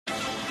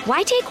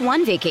Why take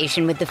one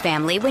vacation with the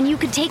family when you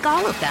could take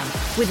all of them?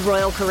 With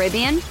Royal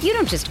Caribbean, you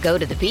don't just go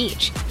to the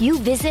beach. You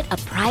visit a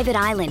private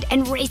island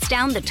and race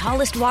down the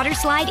tallest water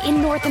slide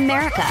in North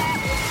America.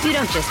 You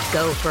don't just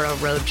go for a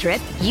road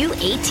trip. You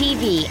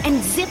ATV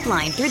and zip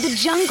line through the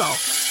jungle.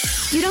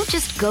 You don't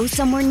just go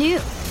somewhere new.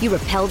 You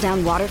rappel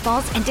down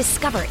waterfalls and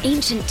discover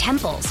ancient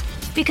temples.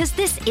 Because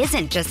this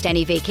isn't just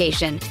any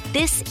vacation.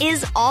 This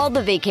is all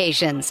the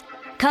vacations.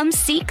 Come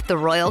seek the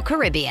Royal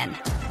Caribbean.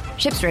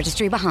 Ships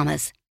Registry,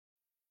 Bahamas.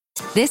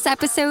 This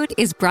episode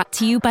is brought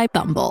to you by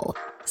Bumble.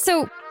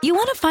 So, you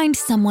want to find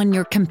someone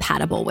you're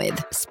compatible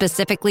with,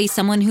 specifically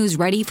someone who's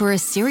ready for a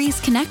serious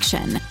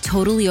connection,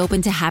 totally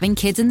open to having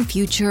kids in the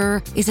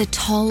future, is a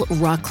tall,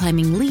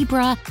 rock-climbing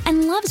Libra,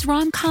 and loves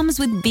rom-coms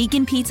with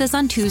vegan pizzas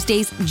on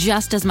Tuesdays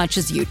just as much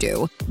as you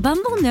do.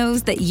 Bumble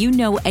knows that you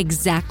know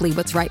exactly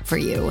what's right for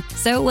you.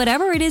 So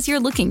whatever it is you're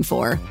looking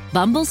for,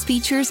 Bumble's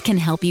features can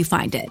help you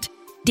find it.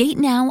 Date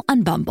now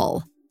on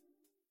Bumble.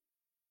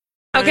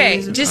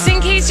 Okay, just in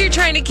case you're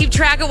trying to keep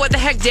track of what the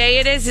heck day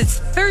it is, it's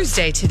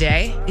Thursday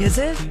today. Is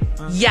it?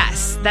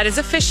 Yes, that is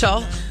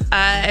official.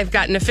 I've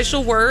got an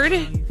official word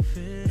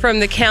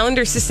from the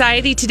Calendar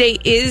Society. Today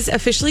is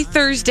officially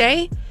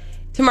Thursday.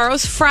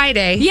 Tomorrow's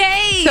Friday.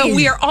 Yay! So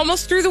we are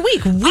almost through the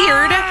week.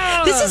 Weird.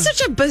 This is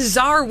such a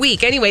bizarre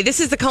week. Anyway,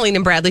 this is the Colleen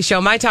and Bradley Show,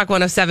 My Talk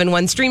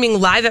 1071,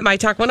 streaming live at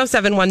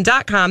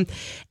mytalk1071.com.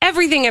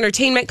 Everything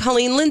Entertainment.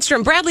 Colleen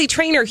Lindstrom, Bradley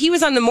Trainer. He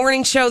was on the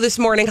morning show this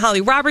morning. Holly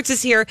Roberts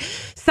is here.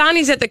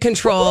 Sonny's at the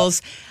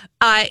controls.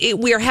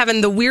 We are having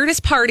the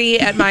weirdest party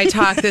at My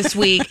Talk this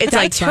week. It's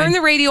like, turn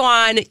the radio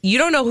on. You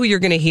don't know who you're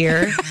going to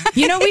hear.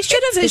 You know, we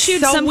should have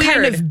issued some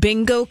kind of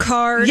bingo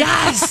card.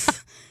 Yes.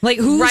 Like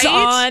who's Right?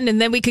 on,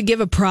 and then we could give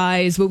a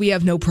prize, but we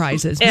have no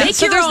prizes. Yeah, Make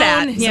so your there's own.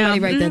 that. Yeah. Somebody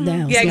write that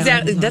down. Yeah,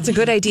 exactly. That's a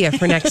good idea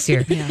for next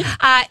year. In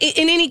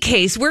any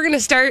case, we're going to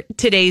start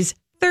today's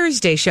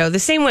Thursday show the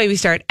same way we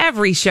start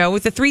every show,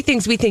 with the three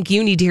things we think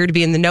you need to hear to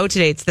be in the know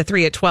today. It's the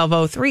 3 at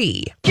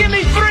 12:03. Give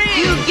me 3!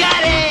 You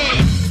got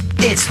it!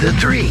 It's the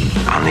 3.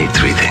 I'll need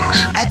 3 things.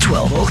 At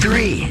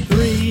 12:03.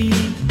 3,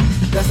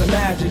 that's a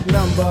magic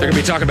number. They're going to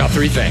be talking about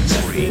 3 things.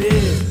 It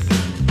is.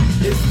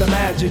 It's the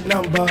magic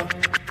number.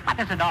 What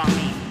does it all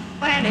mean?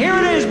 And here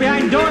it is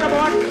behind door number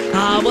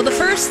 1. Well, the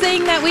first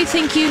thing that we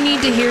think you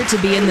need to hear to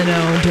be in the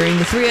know during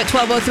the 3 at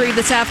 12:03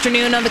 this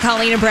afternoon on the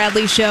Colleen and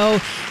Bradley Show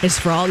is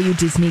for all you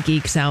Disney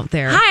geeks out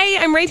there. Hi,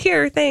 I'm right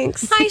here.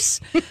 Thanks. I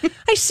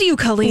see you,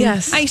 Colleen.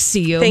 Yes. I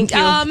see you. Thank you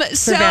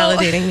for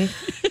validating me.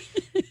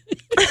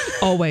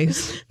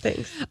 Always.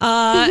 Thanks.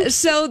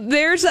 So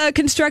there's a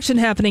construction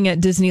happening at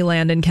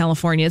Disneyland in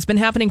California. It's been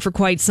happening for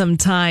quite some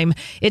time.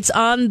 It's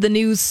on the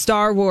new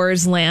Star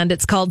Wars land.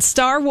 It's called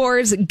Star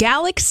Wars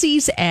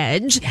Galaxy's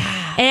Edge.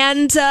 Yeah.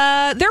 And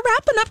they're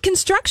wrapping up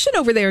construction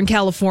over there in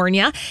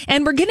California.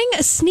 And we're getting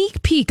a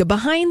sneak peek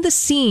behind the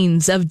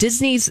scenes of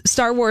Disney's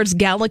Star Wars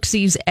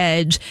Galaxy's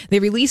Edge. They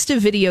released a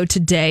video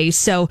today.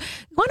 So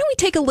why don't we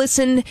take a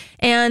listen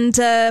and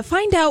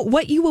find out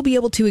what you will be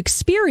able to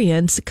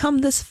experience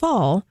come this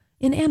fall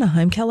in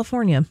Anaheim,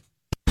 California.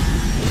 The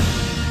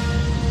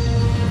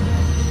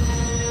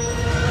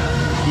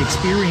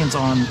experience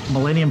on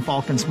Millennium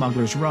Falcon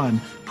Smuggler's Run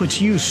puts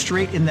you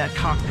straight in that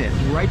cockpit,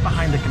 right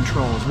behind the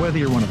controls, whether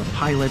you're one of the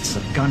pilots,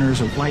 the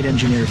gunners, or flight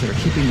engineers that are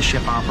keeping the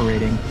ship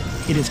operating.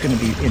 It is going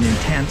to be an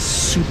intense,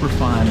 super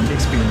fun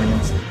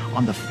experience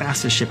on the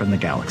fastest ship in the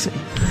galaxy.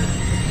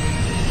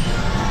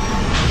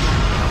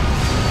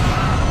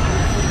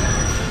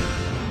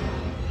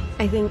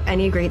 I think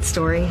any great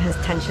story has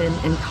tension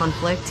and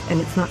conflict, and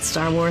it's not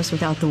Star Wars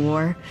without the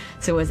war.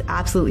 So it was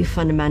absolutely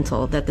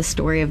fundamental that the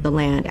story of the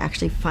land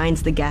actually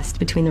finds the guest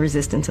between the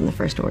Resistance and the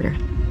First Order.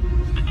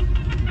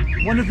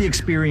 One of the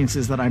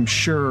experiences that I'm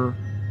sure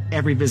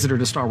every visitor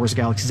to Star Wars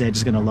Galaxy's Edge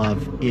is going to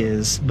love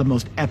is the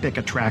most epic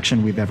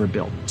attraction we've ever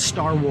built.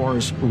 Star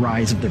Wars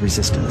Rise of the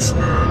Resistance.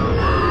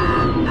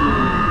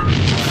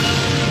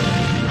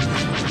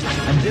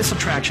 And this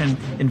attraction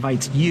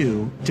invites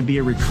you to be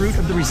a recruit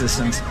of the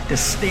Resistance, to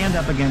stand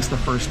up against the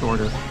First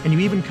Order, and you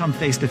even come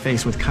face to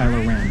face with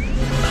Kylo Ren.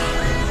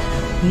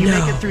 You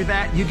make it through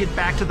that, you get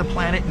back to the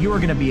planet, you are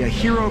going to be a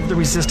hero of the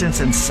Resistance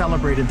and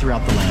celebrated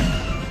throughout the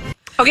land.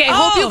 Okay, I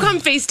hope you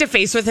come face to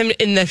face with him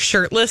in the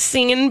shirtless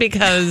scene,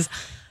 because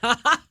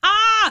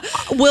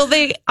will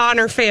they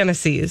honor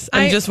fantasies?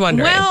 I'm just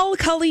wondering. Well,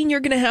 Colleen,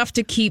 you're going to have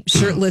to keep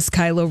shirtless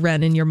Kylo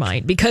Ren in your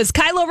mind, because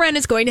Kylo Ren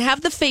is going to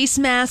have the face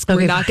mask.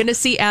 We're not going to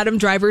see Adam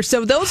Driver.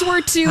 So those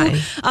were two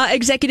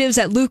executives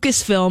at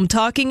Lucasfilm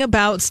talking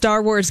about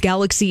Star Wars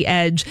Galaxy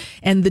Edge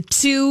and the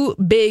two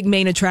big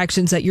main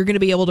attractions that you're going to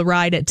be able to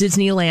ride at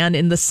Disneyland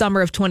in the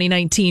summer of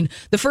 2019.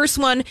 The first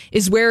one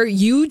is where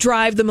you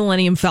drive the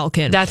Millennium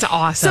Falcon. That's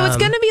awesome. So it's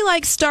going to be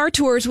like Star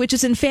Tours, which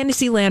is in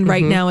Fantasyland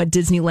right now at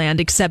Disneyland,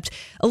 except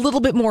a little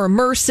bit bit more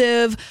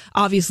immersive.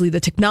 Obviously, the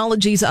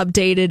technology's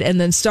updated. And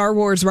then Star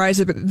Wars Rise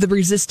of the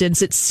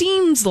Resistance, it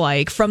seems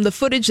like from the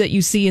footage that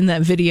you see in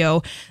that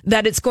video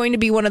that it's going to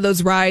be one of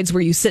those rides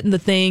where you sit in the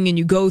thing and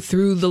you go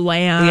through the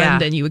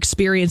land and you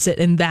experience it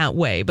in that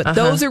way. But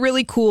those are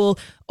really cool.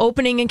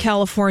 Opening in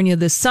California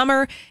this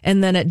summer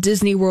and then at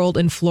Disney World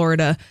in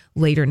Florida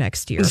later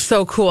next year.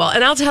 So cool.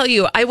 And I'll tell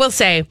you, I will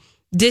say,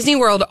 Disney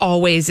World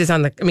always is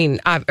on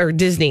the, or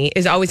Disney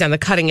is always on the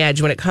cutting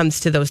edge when it comes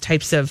to those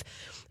types of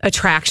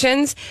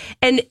attractions.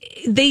 And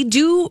they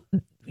do,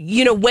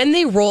 when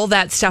they roll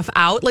that stuff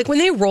out, like when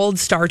they rolled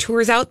Star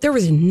Tours out, there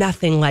was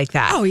nothing like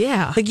that. Oh,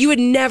 yeah. Like you had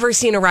never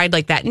seen a ride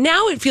like that.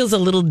 Now it feels a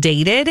little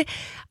dated.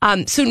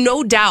 So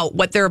no doubt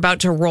what they're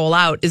about to roll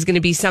out is going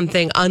to be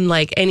something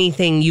unlike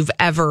anything you've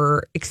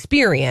ever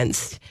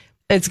experienced.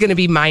 It's going to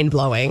be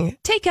mind-blowing.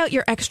 Take out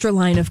your extra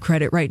line of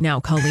credit right now,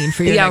 Colleen,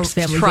 for your next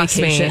family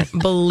vacation. Me,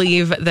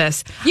 believe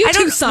this. You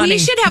too, Sonny. We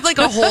should have like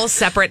a whole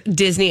separate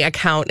Disney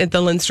account at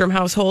the Lindstrom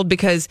household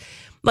because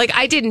like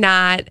I did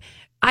not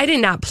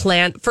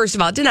plan. First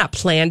of all, I did not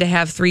plan to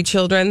have 3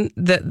 children.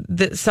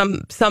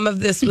 Some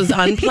of this was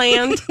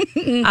unplanned.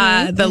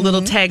 The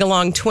little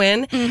tag-along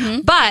twin.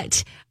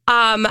 But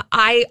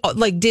I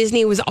like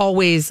Disney was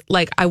always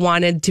like I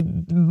wanted to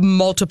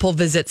multiple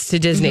visits to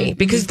Disney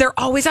because they're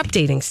always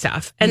updating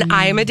stuff, and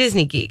I am a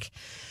Disney geek.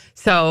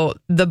 So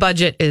the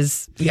budget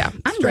is,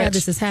 I'm glad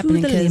this is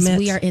happening because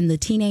we are in the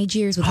teenage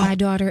years with my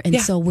daughter.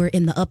 And so we're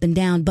in the up and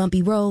down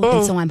bumpy road.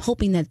 And so I'm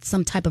hoping that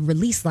some type of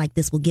release like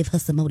this will give her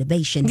some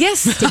motivation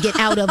to get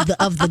out of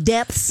the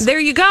depths. There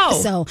you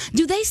go. So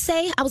do they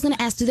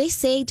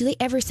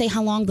ever say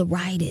how long the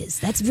ride is?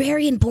 That's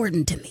very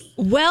important to me.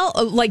 Well,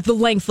 like the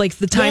length, like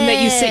the time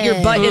that you sit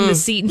your butt in the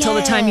seat until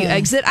the time you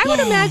exit. I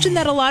would imagine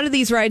that a lot of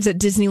these rides at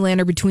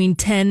Disneyland are between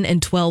 10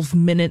 and 12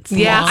 minutes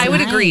long. Yeah, I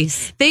would agree.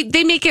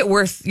 They make it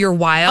worth your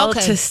while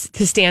to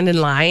stand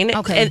in line.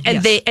 Okay.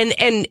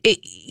 And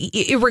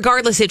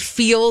regardless,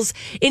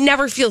 it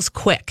never feels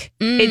quick.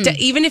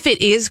 Even if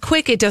it is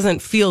quick, it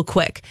doesn't feel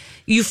quick.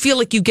 You feel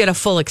like you get a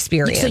full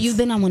experience. So you've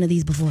been on one of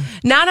these before?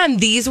 Not on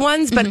these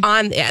ones, but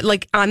on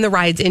the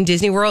rides in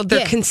Disney World,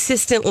 they're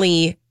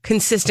consistently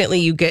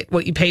you get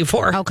what you pay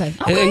for. Okay.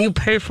 And you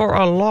pay for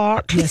a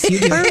lot. Yes, you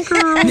do.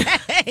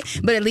 Thank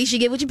you. But at least you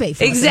get what you pay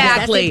for. Exactly. So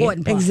that's the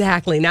important part.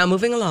 Exactly. Now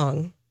moving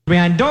along.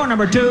 Behind door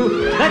number 2,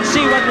 let's see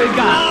what we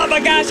got. Oh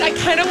my gosh, I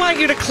kind of want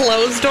you to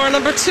close door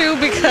number 2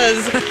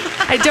 because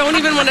I don't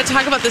even want to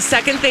talk about the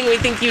second thing we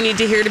think you need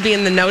to hear to be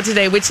in the know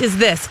today, which is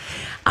this.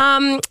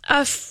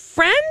 A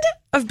friend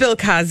of Bill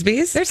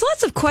Cosby's. There's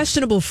lots of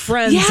questionable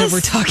friends that we're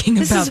talking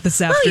about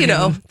this afternoon.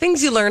 Well,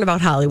 things you learn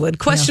about Hollywood.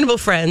 Questionable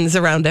friends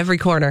around every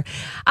corner.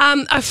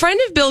 A friend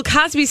of Bill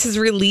Cosby's has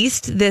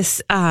released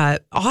this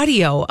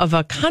audio of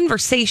a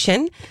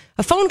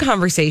phone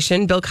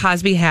conversation Bill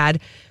Cosby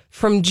had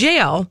from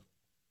jail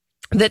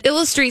that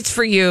illustrates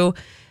for you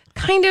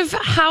kind of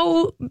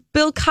how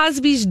Bill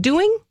Cosby's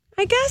doing,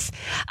 I guess.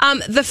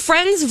 The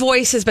friend's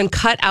voice has been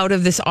cut out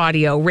of this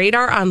audio.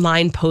 Radar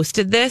Online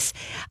posted this.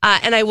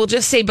 And I will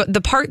just say, but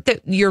the part that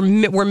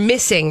we're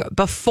missing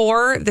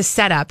before the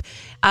setup,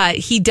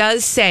 he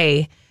does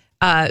say,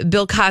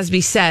 Bill Cosby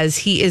says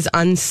he is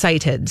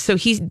unsighted. So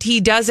he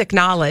does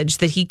acknowledge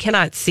that he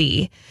cannot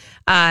see.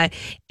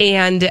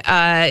 And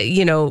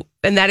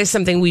that is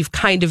something we've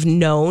kind of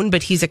known,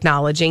 but he's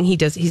acknowledging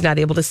he's not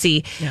able to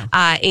see. Yeah.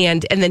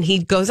 And then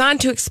he goes on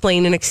to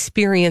explain an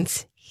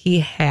experience he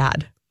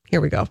had. Here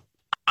we go.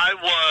 I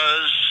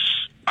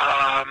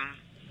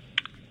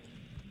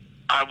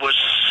was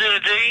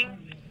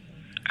sitting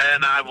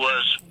and I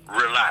was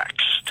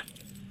relaxed.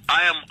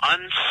 I am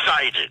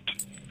unsighted.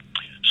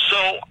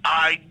 So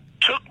I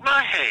took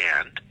my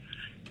hand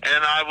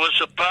and I was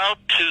about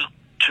to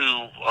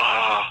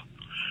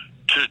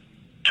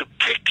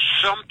pick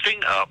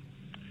something up,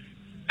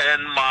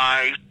 and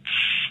my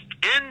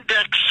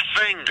index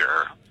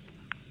finger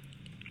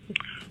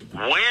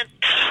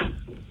went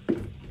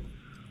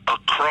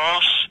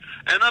across,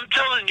 and I'm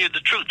telling you the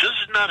truth, this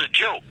is not a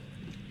joke,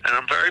 and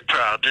I'm very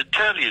proud to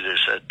tell you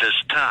this at this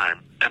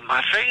time, and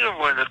my finger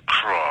went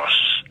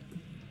across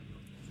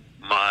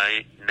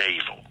my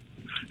navel.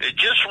 It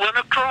just went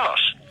across,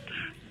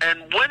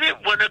 and when it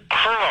went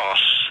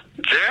across,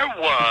 there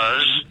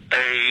was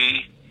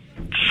a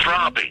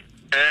throbbing.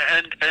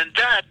 And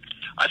that,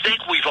 I think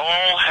we've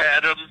all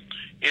had them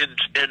in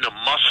a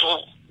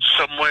muscle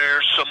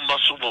somewhere. Some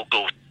muscle will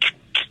go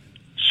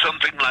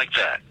something like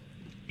that.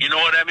 You know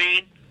what I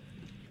mean?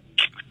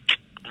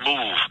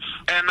 Move.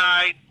 And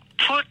I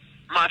put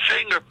my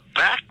finger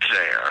back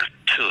there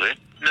to it.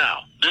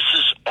 Now, this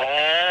is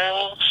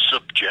all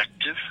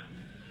subjective.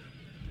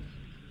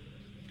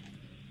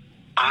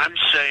 I'm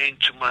saying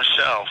to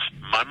myself,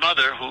 my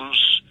mother,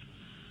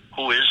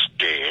 who is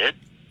dead,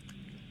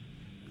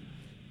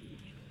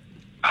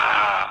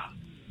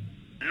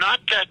 not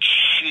that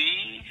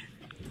she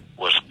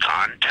was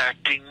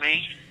contacting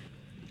me,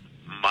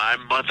 my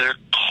mother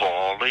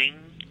calling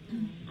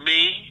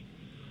me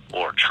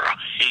or trying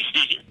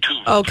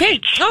to Okay.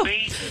 reach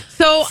me.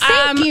 So,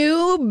 Thank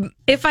you.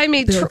 if I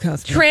may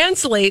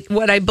translate,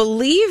 what I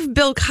believe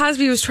Bill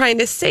Cosby was trying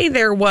to say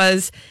there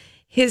was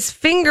his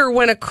finger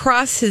went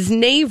across his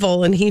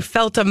navel and he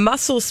felt a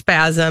muscle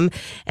spasm,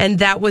 and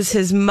that was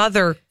his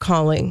mother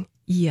calling.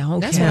 Yeah, okay.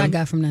 That's what I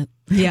got from that.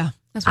 Yeah.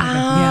 That's what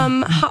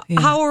I got.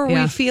 How are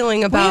we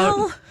feeling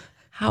about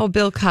how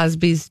Bill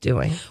Cosby's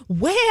doing?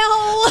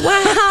 Well,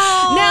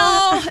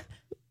 now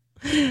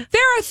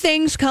there are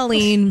things,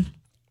 Colleen,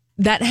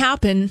 that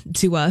happen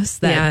to us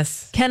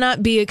that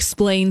cannot be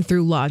explained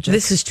through logic.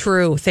 This is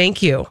true.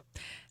 Thank you.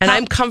 And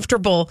I'm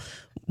comfortable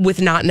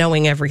with not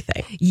knowing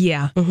everything.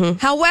 Yeah. Mm-hmm.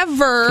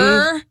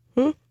 However,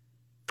 maybe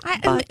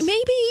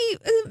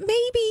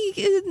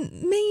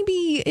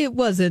it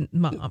wasn't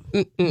Mom.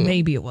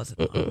 Maybe it wasn't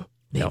Mom.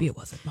 Maybe it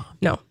wasn't Mom.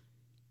 No.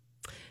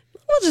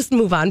 We'll just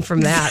move on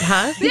from that,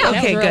 huh? Yeah.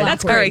 Okay, good.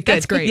 That's great. All right, good.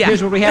 That's great. Yeah.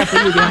 Here's what we have for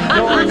you, Dan.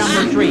 Door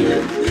number 3.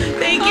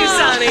 Thank you,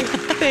 Sonny.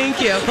 Thank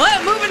you.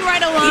 Well, moving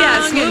right along.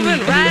 Yes,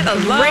 moving right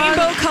along.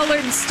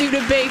 Rainbow-colored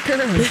Studebaker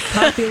with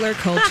popular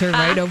culture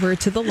right over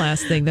to the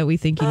last thing that we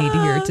think you need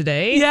to hear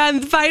today. Yeah,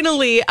 and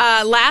finally,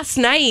 last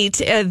night,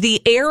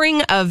 the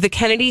airing of the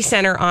Kennedy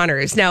Center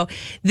Honors. Now,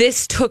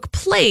 this took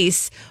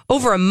place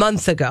over a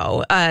month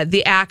ago.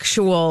 The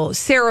actual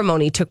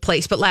ceremony took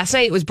place, but last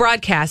night it was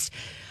broadcast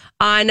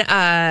on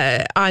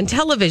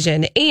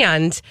television,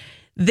 and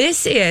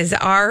this is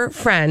our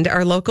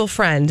local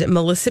friend,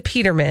 Melissa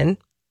Peterman,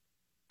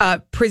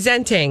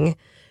 presenting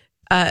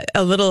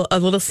a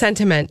little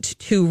sentiment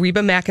to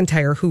Reba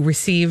McEntire, who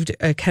received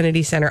a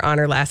Kennedy Center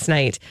honor last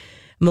night.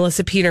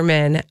 Melissa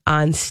Peterman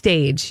on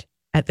stage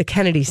at the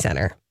Kennedy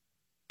Center.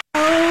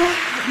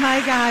 Oh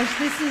my gosh,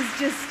 this is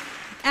just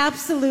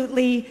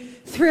absolutely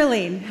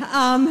thrilling.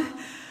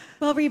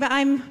 Well, Reba,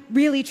 I'm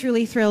really,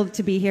 truly thrilled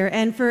to be here.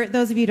 And for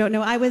those of you who don't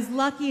know, I was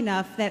lucky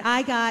enough that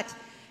I got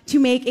to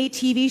make a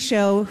TV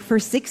show for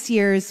 6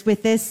 years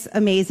with this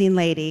amazing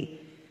lady.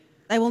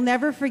 I will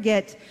never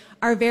forget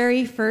our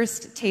very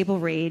first table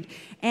read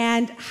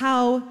and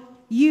how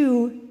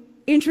you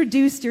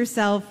introduced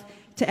yourself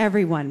to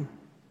everyone.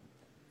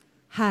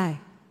 Hi,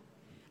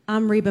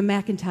 I'm Reba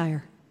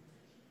McEntire.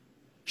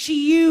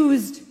 She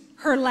used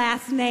her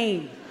last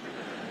name.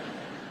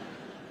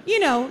 You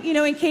know,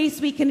 in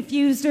case we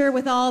confused her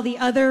with all the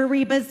other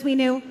Rebas we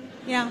knew.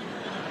 Yeah.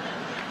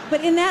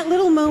 But in that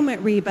little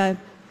moment, Reba,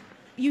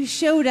 you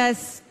showed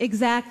us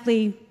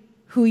exactly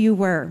who you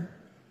were,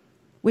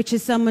 which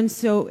is someone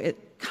so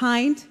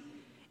kind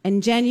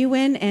and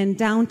genuine and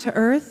down to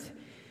earth,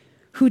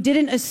 who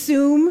didn't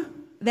assume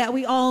that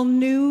we all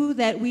knew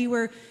that we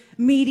were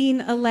meeting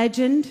a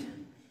legend.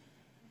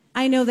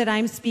 I know that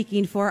I'm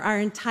speaking for our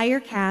entire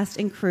cast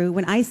and crew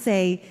when I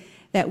say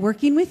that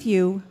working with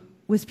you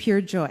was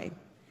pure joy.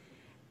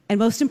 And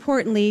most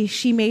importantly,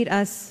 she made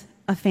us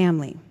a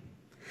family.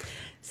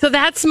 So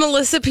that's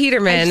Melissa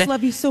Peterman I just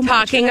love you so much,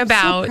 talking and I'm so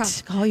about proud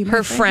to call you my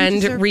her friend.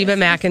 You friend deserve Reba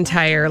this.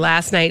 McEntire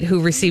last night,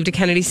 who received a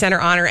Kennedy Center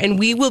honor. And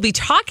we will be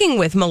talking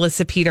with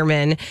Melissa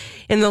Peterman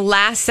in the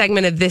last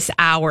segment of this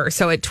hour.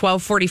 So at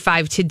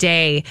 12:45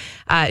 today,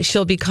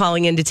 she'll be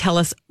calling in to tell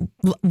us,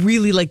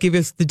 really give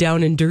us the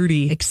down and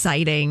dirty,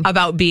 exciting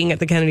about being at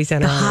the Kennedy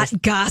Center honors.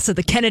 Hot goss of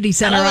the Kennedy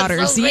Center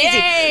honors. So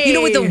Yay! You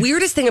know what the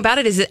weirdest thing about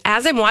it is that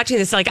as I'm watching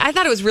this, I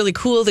thought it was really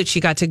cool that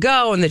she got to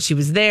go and that she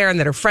was there and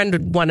that her friend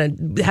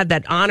had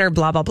that honor,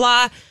 blah, blah,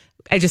 blah.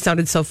 I just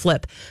sounded so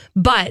flip.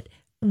 But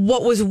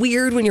what was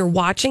weird when you're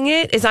watching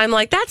it is I'm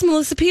like, that's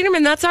Melissa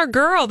Peterman. That's our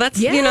girl. That's,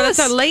 that's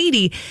our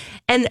lady.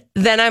 And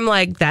then I'm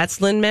like, that's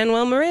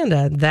Lin-Manuel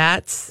Miranda.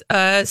 That's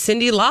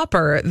Cyndi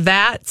Lauper.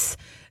 That's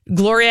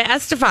Gloria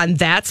Estefan.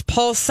 That's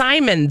Paul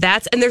Simon.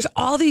 And there's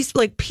all these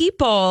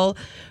people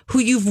who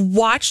you've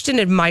watched and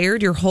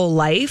admired your whole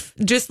life,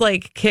 just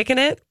kicking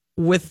it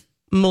with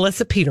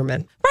Melissa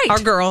Peterman. Right. Our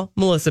girl,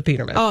 Melissa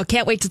Peterman. Oh,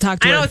 can't wait to talk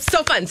to her. I know, it's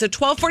so fun. So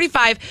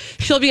 12:45,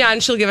 she'll be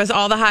on. She'll give us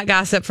all the hot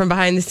gossip from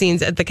behind the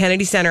scenes at the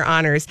Kennedy Center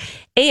Honors.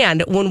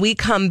 And when we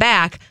come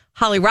back,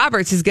 Holly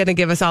Roberts is going to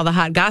give us all the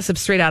hot gossip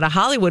straight out of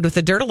Hollywood with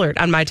a Dirt Alert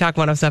on My Talk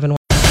 107.1.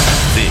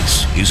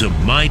 This is a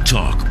My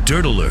Talk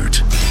Dirt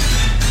Alert.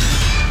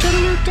 Dirt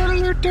Alert, Dirt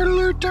Alert, Dirt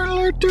Alert, Dirt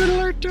Alert, Dirt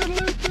Alert, Dirt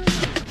Alert.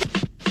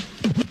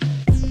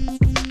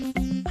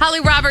 Holly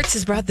Roberts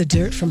has brought the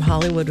dirt from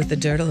Hollywood with the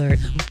Dirt Alert.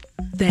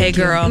 Hey,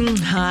 girl.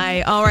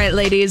 Hi. All right,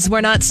 ladies.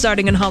 We're not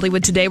starting in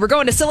Hollywood today. We're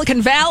going to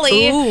Silicon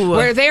Valley,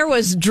 where there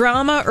was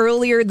drama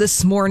earlier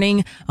this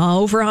morning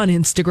over on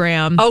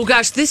Instagram. Oh,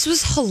 gosh. This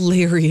was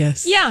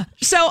hilarious. Yeah.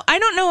 So I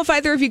don't know if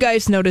either of you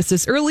guys noticed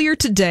this. Earlier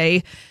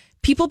today,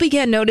 people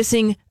began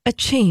noticing a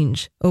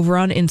change over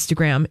on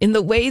Instagram in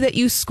the way that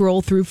you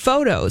scroll through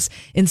photos.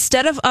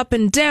 Instead of up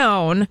and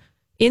down,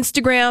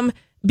 Instagram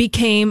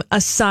became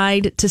a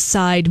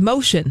side-to-side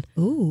motion.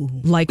 Ooh.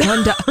 Like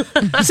one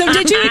So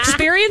did you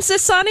experience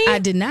this, Sonny? I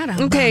did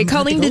not. Okay,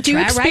 Colleen, did you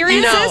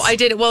experience this? No, I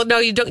didn't. Well, no,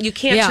 you don't. You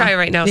can't try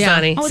right now,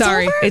 Sonny. Oh,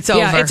 Sorry. It's over?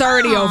 Yeah, it's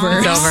already over.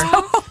 It's over.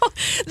 So,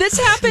 this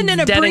happened in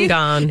a dead brief... and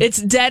gone. It's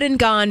dead and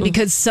gone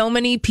because so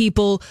many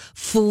people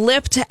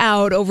flipped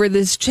out over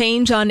this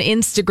change on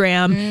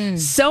Instagram.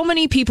 So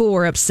many people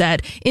were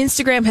upset.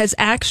 Instagram has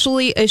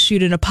actually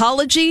issued an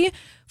apology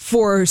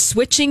for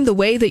switching the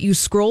way that you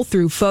scroll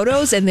through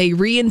photos, and they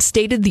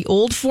reinstated the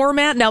old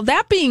format. Now,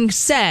 that being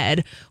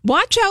said,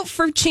 watch out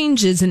for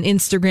changes in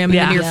Instagram in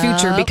the near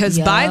future, because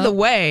by the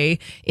way,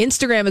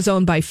 Instagram is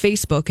owned by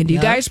Facebook. And do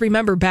you guys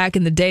remember back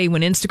in the day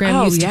when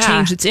Instagram used to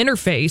change its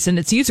interface and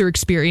its user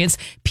experience?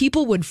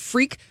 People would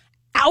freak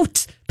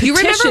out. You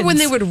remember when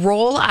they would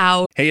roll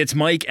out? Hey, it's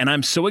Mike, and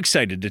I'm so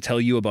excited to tell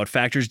you about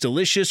Factor's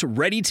delicious,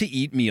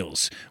 ready-to-eat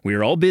meals. We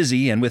are all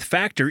busy, and with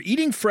Factor,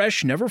 eating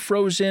fresh, never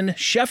frozen,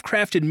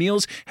 chef-crafted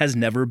meals has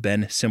never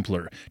been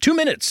simpler. 2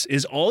 minutes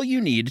is all you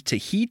need to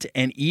heat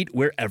and eat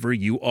wherever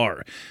you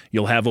are.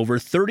 You'll have over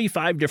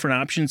 35 different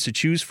options to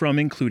choose from,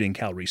 including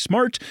Calorie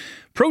Smart,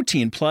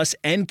 Protein Plus,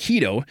 and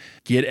Keto.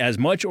 Get as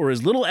much or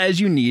as little as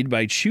you need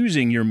by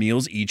choosing your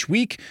meals each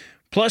week.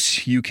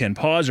 Plus, you can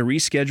pause or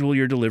reschedule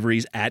your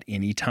deliveries at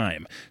any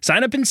time.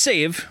 Sign up and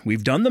save.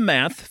 We've done the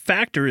math.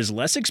 Factor is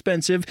less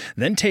expensive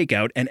than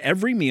takeout, and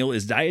every meal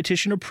is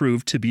dietitian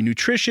approved to be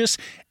nutritious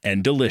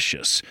and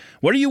delicious.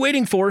 What are you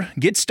waiting for?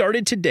 Get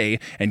started today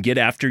and get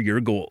after your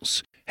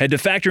goals. Head to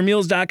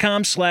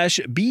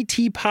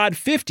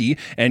factormeals.com/BTPod50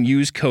 and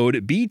use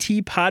code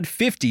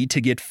BTPod50 to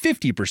get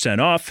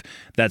 50% off.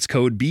 That's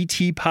code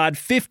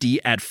BTPod50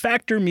 at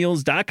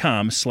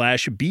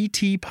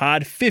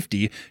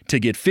factormeals.com/BTPod50 to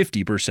get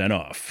 50%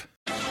 off.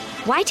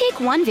 Why take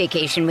one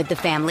vacation with the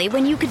family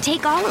when you could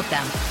take all of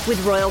them?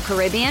 With Royal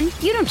Caribbean,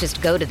 you don't just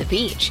go to the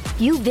beach.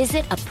 You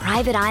visit a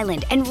private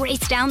island and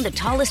race down the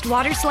tallest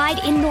water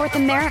slide in North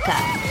America.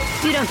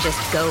 You don't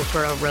just go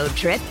for a road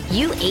trip.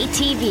 You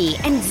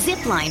ATV and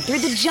zip line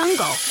through the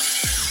jungle.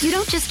 You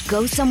don't just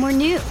go somewhere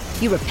new.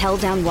 You rappel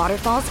down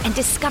waterfalls and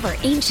discover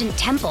ancient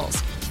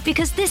temples.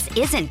 Because this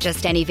isn't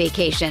just any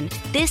vacation.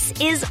 This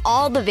is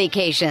all the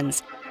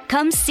vacations.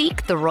 Come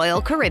seek the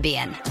Royal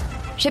Caribbean.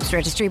 Ships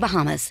Registry,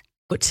 Bahamas.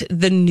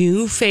 The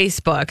new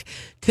Facebook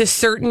to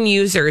certain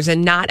users,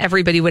 and not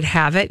everybody would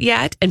have it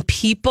yet, and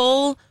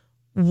people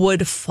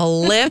would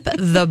flip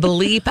the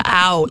bleep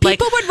out.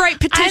 People would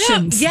write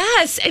petitions.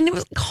 Yes, and it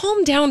was,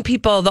 calm down,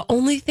 people. The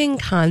only thing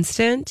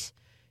constant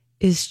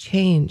is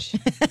change.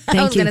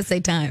 I was going to say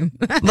time.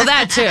 Well,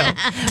 that too.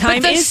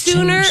 Time but is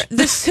change.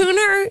 The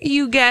sooner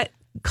you get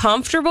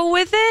comfortable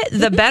with it,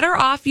 the better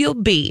off you'll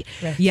be.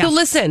 Right. Yeah. So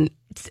listen,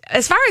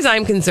 as far as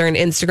I'm concerned,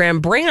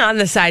 Instagram, bring on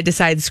the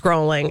side-to-side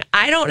scrolling.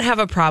 I don't have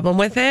a problem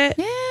with it.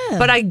 Yeah.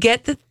 But I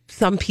get that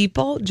some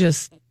people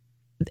just...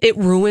 It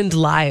ruined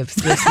lives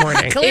this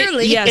morning.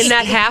 Clearly. Yes. In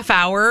that half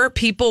hour,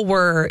 people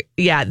were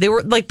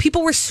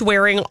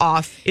swearing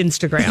off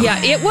Instagram.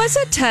 Yeah, it was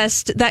a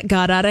test that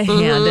got out of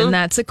hand, and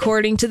that's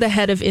according to the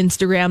head of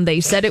Instagram.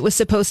 They said it was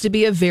supposed to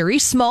be a very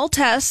small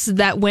test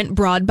that went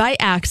broad by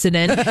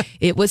accident.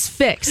 It was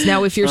fixed.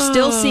 Now, if you're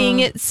still seeing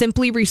it,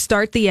 simply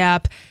restart the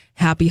app.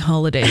 Happy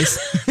holidays.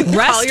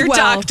 Rest Call your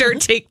well. doctor,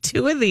 take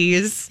 2 of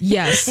these.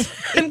 Yes.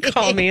 And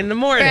call me in the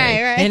morning.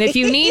 Right. And if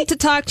you need to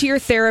talk to your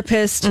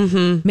therapist,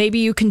 maybe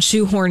you can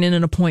shoehorn in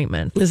an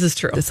appointment. This is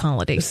true. This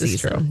holiday season.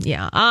 Is true.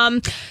 Yeah.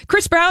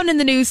 Chris Brown in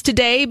the news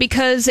today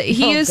because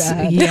he is...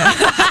 God.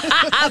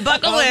 Yeah.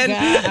 Buckle in.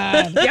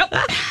 Yep.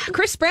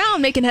 Chris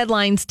Brown making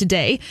headlines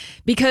today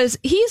because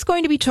he's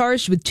going to be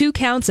charged with 2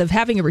 counts of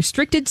having a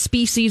restricted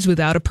species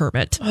without a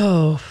permit.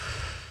 I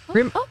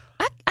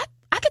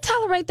could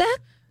tolerate that.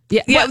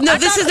 Yeah, no,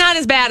 this is not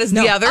as bad as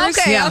the others.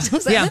 Okay, yeah.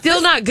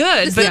 Still not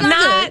good, but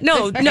not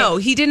no,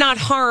 he did not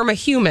harm a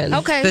human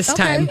this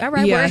time. All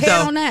right, we're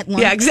ahead on that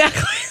one. Yeah,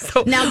 exactly.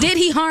 So, now, did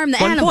he harm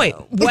the animal? Point.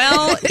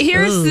 Well,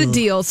 here's the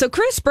deal. So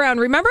Chris Brown,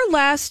 remember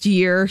last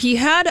year, he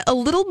had a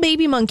little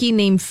baby monkey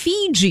named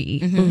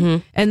Fiji,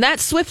 and that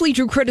swiftly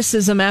drew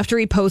criticism after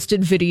he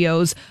posted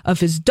videos of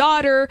his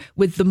daughter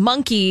with the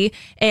monkey,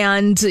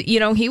 and,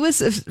 he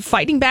was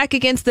fighting back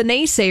against the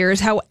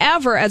naysayers.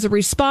 However, as a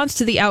response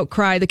to the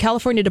outcry, the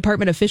California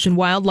Department of Fish and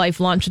Wildlife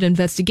launched an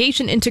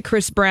investigation into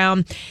Chris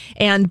Brown,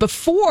 and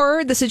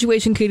before the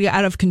situation could get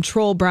out of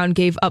control, Brown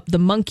gave up the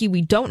monkey.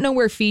 We don't know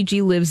where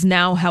Fiji lives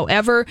now.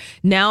 However,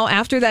 now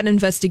after that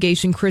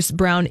investigation, Chris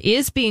Brown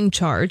is being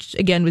charged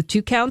again with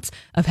 2 counts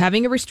of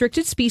having a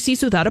restricted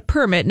species without a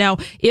permit. Now,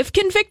 if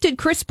convicted,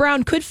 Chris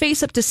Brown could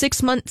face up to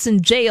 6 months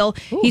in jail.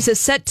 Ooh. He's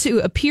set to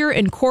appear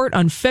in court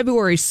on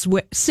February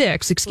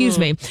 6th. Excuse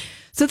me.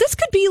 So this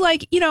could be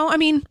like,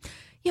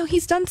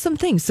 he's done some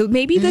things. So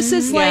maybe this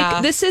is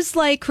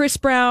like Chris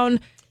Brown,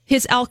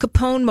 his Al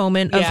Capone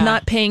moment of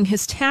not paying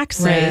his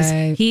taxes.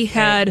 Right. He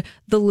had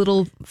the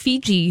little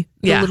Fiji,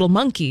 the little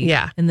monkey.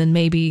 Yeah. And then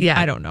maybe,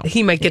 I don't know.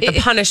 He might get the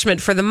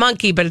punishment for the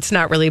monkey, but it's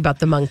not really about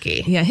the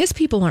monkey. Yeah, his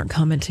people aren't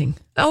commenting.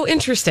 Oh,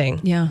 interesting.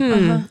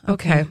 Yeah.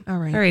 Okay. All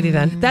right. Alrighty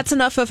then. That's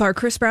enough of our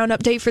Chris Brown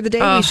update for the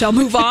day. We shall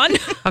move on.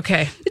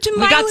 Okay.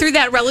 We got through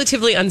that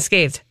relatively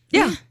unscathed.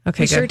 Yeah.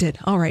 Okay, we good. sure did.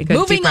 All right. Good.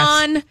 Moving Deep breaths.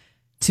 on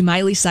to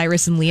Miley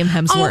Cyrus and Liam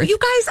Hemsworth. Oh, you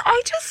guys,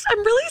 I'm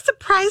really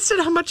surprised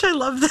at how much I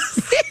love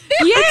this.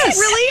 Yes. It's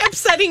really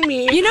upsetting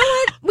me. You know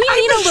what? We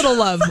need a little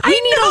love.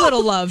 We need a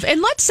little love. And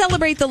let's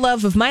celebrate the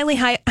love of Miley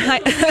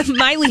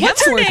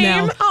Hemsworth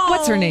now.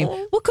 What's her name?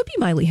 Well, it could be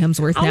Miley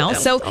Hemsworth now.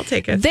 So I'll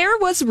take it. There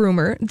was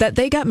rumor that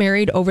they got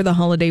married over the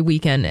holiday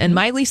weekend, and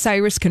Miley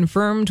Cyrus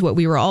confirmed what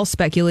we were all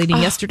speculating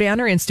yesterday on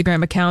her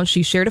Instagram account.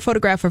 She shared a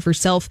photograph of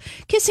herself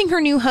kissing her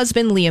new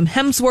husband, Liam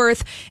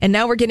Hemsworth, and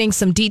now we're getting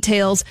some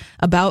details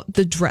about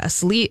the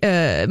dress.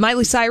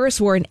 Miley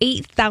Cyrus wore an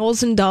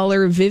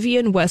 $8,000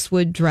 Vivienne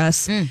Westwood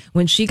dress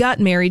when she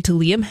got married to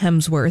Liam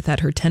Hemsworth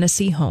at her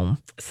Tennessee home.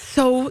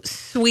 So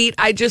sweet.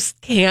 I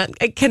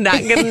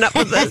cannot get enough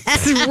of this.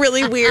 It's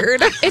really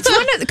weird. It's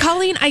one of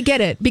Colleen, I get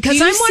it because Do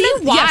you I'm one see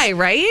of why,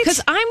 right? Because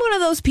I'm one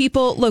of those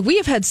people. Look, we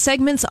have had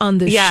segments on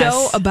this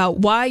show about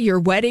why your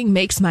wedding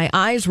makes my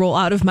eyes roll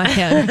out of my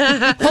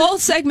head. Whole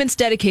segments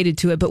dedicated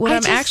to it. But when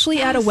I'm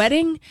actually at a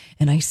wedding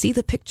and I see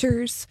the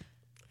pictures,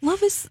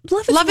 love is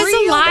real,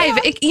 alive.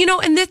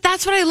 And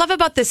that's what I love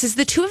about this is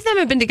the two of them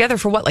have been together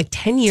for what, like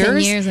 10 years? 10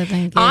 years, I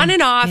think. On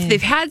and off. Yeah.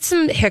 They've had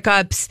some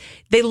hiccups.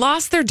 They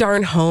lost their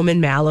darn home in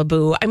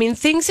Malibu. I mean,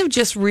 things have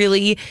just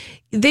really,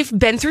 they've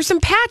been through some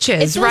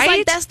patches, it feels right?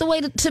 Like that's the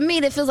way to me,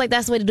 that feels like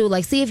that's the way to do it.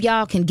 Like, see if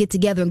y'all can get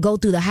together and go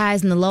through the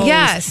highs and the lows.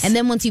 Yes. And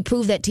then once you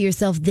prove that to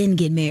yourself, then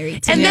get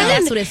married. And then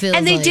that's what it feels like.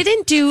 And they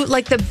didn't do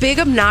like the big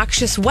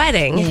obnoxious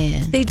wedding.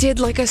 Yeah. They did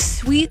like a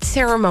sweet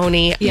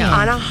ceremony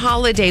on a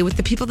holiday with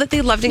the people that they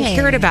loved and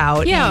cared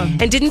about. Yeah.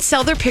 And didn't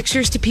sell their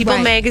pictures to People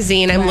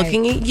magazine. I'm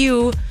looking at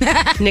you,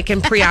 Nick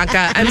and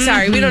Priyanka. I'm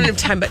sorry, we don't have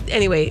time, but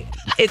anyway,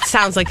 it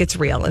sounds like it's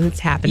real and it's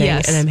happening,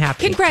 and I'm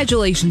happy.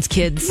 Congratulations,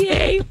 kids.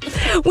 Yay.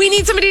 We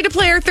need somebody to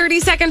play our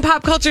 30-second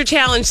pop culture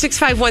challenge.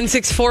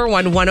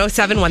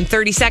 651-641-1071.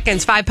 30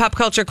 seconds, 5 pop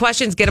culture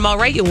questions. Get them all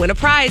right, you'll win a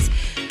prize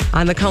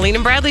on the Colleen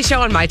and Bradley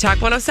Show on My Talk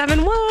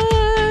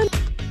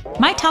 107.1.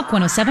 My Talk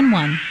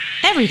 107.1.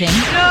 Everything.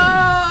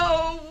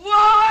 No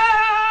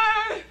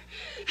more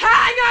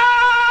hangers!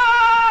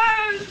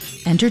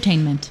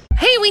 Entertainment.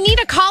 Hey, we need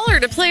a caller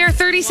to play our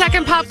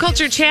 30-second pop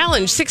culture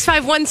challenge.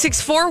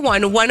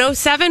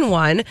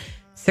 651-641-1071.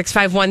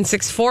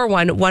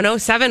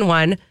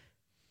 651-641-1071.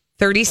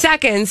 30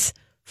 seconds,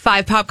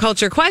 5 pop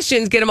culture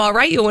questions. Get them all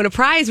right, you'll win a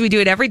prize. We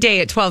do it every day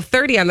at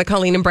 12:30 on the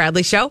Colleen and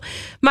Bradley Show.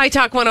 My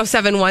Talk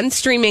 107.1,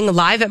 streaming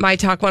live at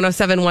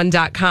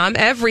mytalk1071.com.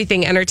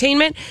 Everything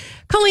entertainment.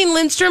 Colleen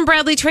Lindstrom,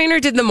 Bradley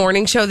Traynor did the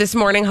morning show this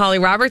morning. Holly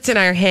Roberts and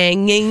I are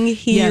hanging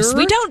here. Yes,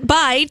 we don't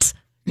bite.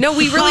 No,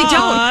 we really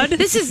don't.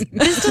 This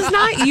does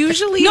not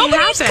usually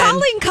Nobody's happen.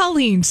 calling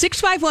Colleen.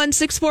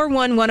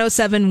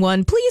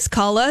 651-641-1071. Please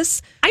call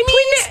us.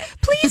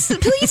 Please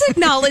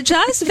acknowledge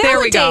us. There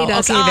we go. Validate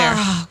us. Okay, there.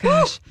 Oh,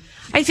 gosh.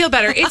 I feel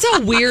better. It's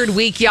a weird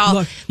week, y'all.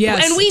 Look,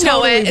 yes, and we totally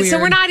know it. weird. So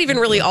we're not even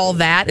really all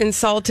that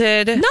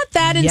insulted. Not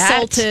that yet.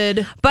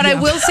 insulted. But I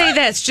Yeah. will say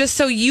this, just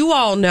so you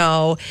all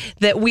know,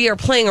 that we are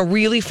playing a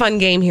really fun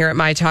game here at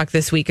My Talk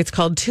this week. It's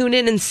called Tune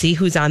In and See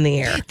Who's on the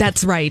Air.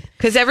 That's right.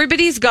 Because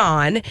everybody's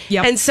gone.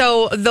 Yep. And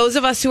so those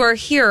of us who are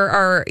here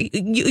are,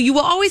 you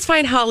will always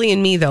find Holly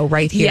and me, though,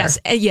 right here.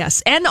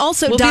 Yes. And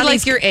also, we'll Donnie's be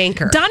like your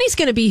anchor. Donnie's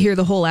going to be here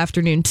the whole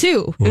afternoon,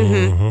 too.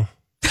 Mm-hmm.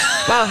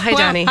 Well, hi,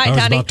 Donnie. I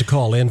was about to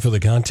call in for the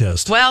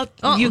contest. Well,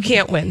 you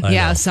can't win.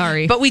 Yeah,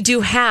 sorry. But we do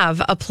have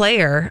a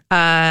player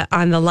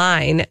on the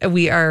line.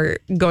 We are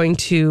going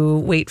to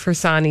wait for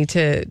Sonny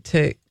to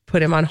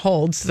put him on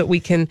hold so that we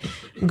can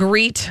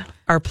greet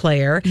our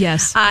player.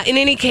 Yes. In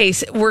any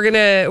case, we're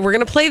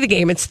gonna play the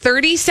game. It's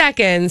 30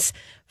 seconds,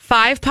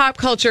 5 pop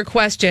culture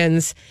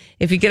questions.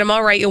 If you get them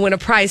all right, you'll win a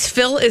prize.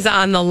 Phil is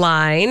on the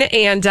line.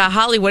 And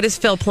Holly, what is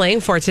Phil playing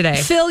for today?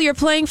 Phil, you're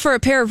playing for a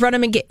pair of Run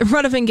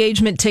of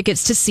Engagement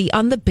tickets to see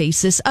On the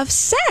Basis of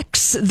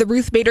Sex, the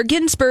Ruth Bader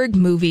Ginsburg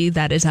movie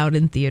that is out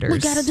in theaters. We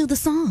got to do the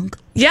song.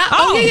 Yeah.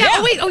 Oh, yeah.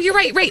 Oh, wait. Oh, you're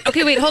right. Right.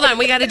 Okay, wait. Hold on.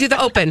 We got to do the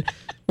open.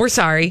 We're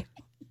sorry.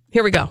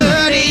 Here we go.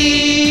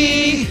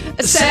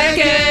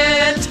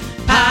 30-second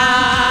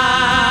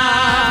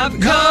pop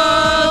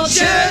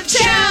culture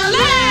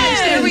challenge.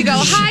 There we go.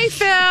 Hi,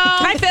 Phil.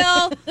 Hi,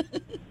 Phil.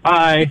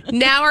 Hi.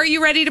 Now, are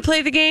you ready to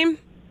play the game?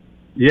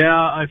 Yeah,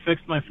 I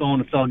fixed my phone.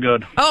 It's all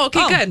good. Oh,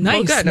 okay, good. Nice,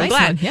 Well, good. I'm nice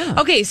glad. one,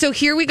 yeah. Okay, so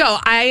here we go.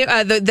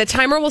 The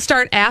timer will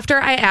start after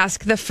I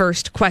ask the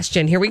first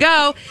question. Here we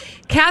go.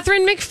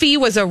 Catherine McPhee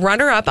was a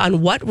runner-up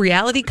on what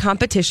reality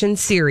competition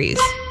series?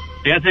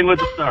 Dancing with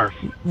the Stars.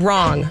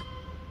 Wrong.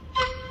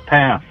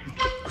 Pass.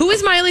 Who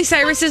is Miley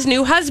Cyrus's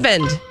new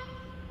husband?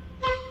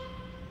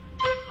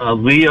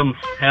 Liam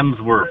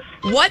Hemsworth.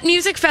 What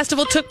music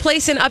festival took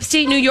place in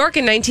upstate New York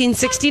in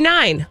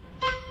 1969?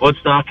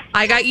 Woodstock.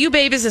 I Got You,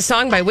 Babe is a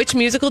song by which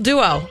musical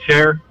duo?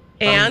 Cher.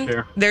 And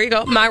fair. there you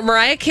go.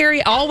 Mariah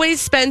Carey always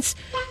spend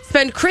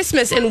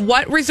Christmas in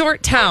what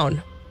resort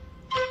town?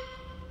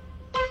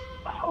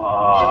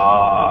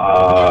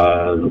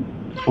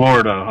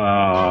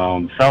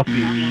 Florida, South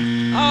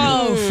Beach.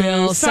 Oh,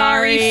 Phil.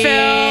 Sorry,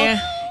 Phil.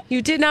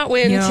 You did not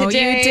win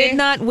today. You did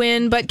not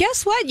win, but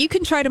guess what? You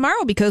can try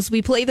tomorrow because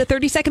we play the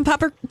 30-second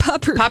Popper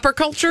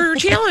Culture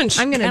Challenge.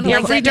 I'm going to be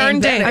every darn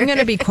day. I'm going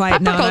to be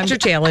quiet now. Popper Culture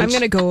Challenge. I'm going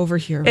to go over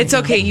here. It's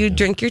okay. You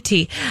drink your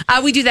tea.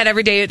 We do that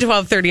every day at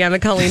 12:30 on the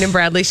Colleen and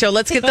Bradley Show.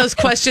 Let's get those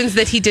questions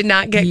that he did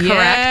not get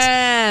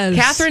correct.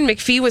 Catherine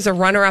McPhee was a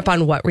runner-up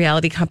on what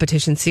reality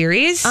competition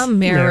series?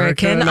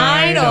 American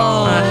Idol.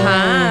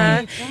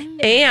 Uh-huh.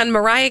 And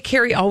Mariah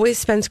Carey always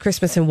spends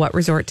Christmas in what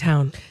resort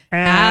town?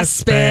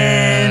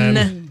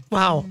 Aspen.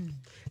 Wow.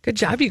 Good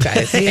job, you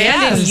guys.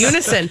 And in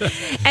unison.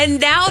 And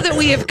now that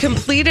we have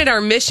completed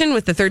our mission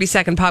with the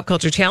 30-second pop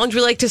culture challenge,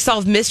 we like to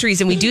solve mysteries,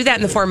 and we do that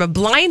in the form of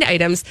blind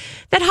items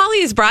that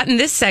Holly has brought in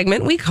this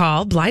segment we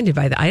call Blinded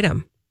by the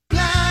Item.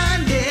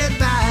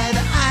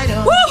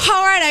 Woo,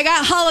 all right, I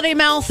got holiday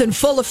mouth in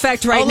full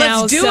effect now.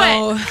 Let's do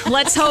it.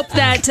 Let's hope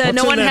that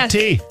no one has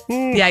tea.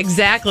 Yeah,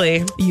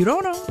 exactly. You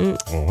don't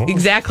know.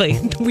 Exactly.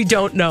 We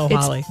don't know,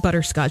 Holly. It's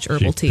butterscotch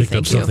herbal tea. Picked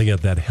up something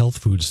at that health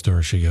food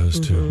store she goes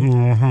to.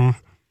 Mm-hmm.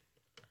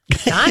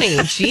 Donnie,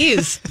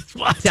 jeez.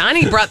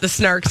 Donnie brought the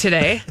snark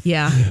today.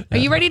 Yeah. Are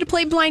you ready to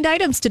play blind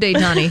items today,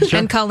 Donnie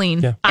and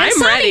Colleen? Yeah. I'm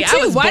Sonny, ready. Too.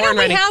 I was Why born don't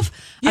ready. we have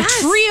a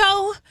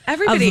trio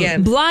Everybody of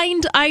in.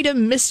 blind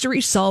item mystery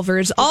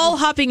solvers all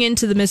hopping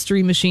into the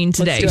mystery machine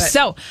today? Let's do it.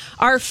 So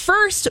our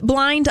first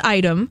blind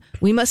item,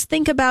 we must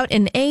think about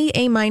an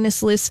A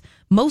minus list,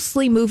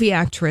 mostly movie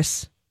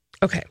actress.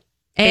 Okay.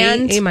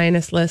 And A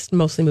minus list,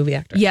 mostly movie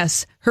actor.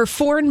 yes, her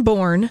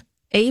foreign-born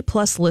A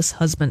plus list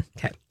husband.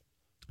 Okay.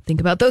 Think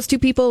about those two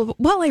people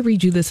while I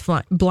read you this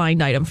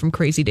blind item from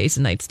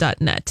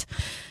crazydaysandnights.net.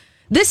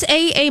 This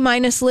A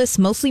minus list,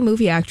 mostly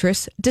movie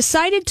actress,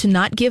 decided to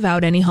not give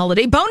out any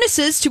holiday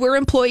bonuses to her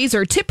employees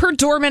or tip her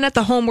doorman at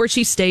the home where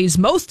she stays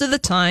most of the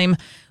time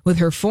with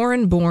her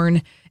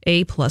foreign-born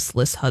A plus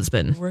list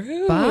husband.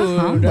 Rude.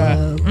 Mm-hmm.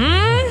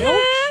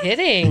 No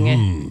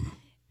kidding.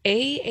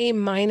 A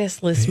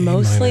minus list,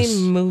 mostly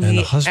movie and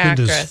the husband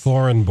actress. is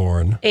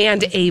foreign-born.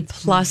 And A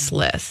plus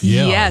list.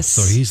 Yeah, Yes.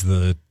 So he's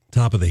the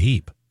top of the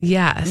heap.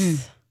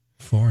 Yes.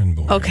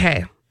 Foreign-born.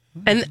 Okay.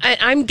 And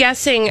I'm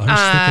guessing.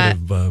 I was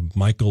thinking of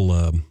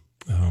Michael.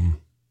 Can't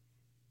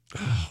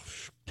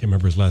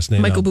remember his last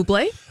name. Michael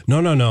Bublé?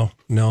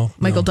 No.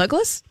 Michael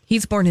Douglas?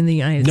 He's born in the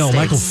United States. No,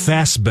 Michael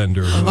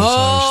Fassbender. I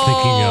was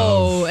thinking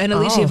of. And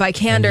Alicia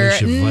Vikander.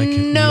 Alicia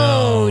Vikander.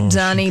 No,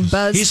 Donnie,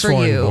 buzz He's for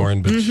you.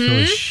 foreign-born, but so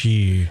is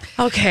she.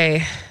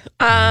 Okay.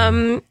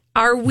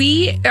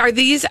 Are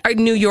these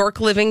New York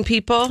living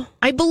people?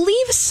 I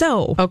believe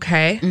so.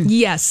 Okay.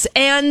 Yes.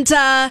 And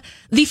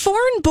the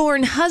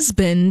foreign-born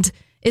husband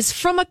is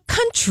from a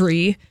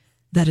country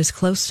that is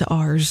close to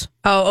ours.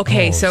 Oh,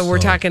 okay. So we're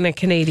talking a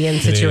Canadian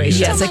situation.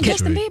 Yes,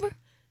 Justin Bieber?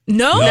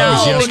 No, was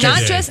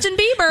not yesterday. Justin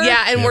Bieber.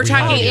 Yeah, and we're we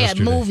talking had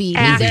yesterday. movie.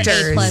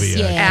 actors.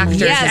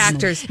 Actors.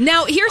 Actors.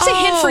 Now, here's a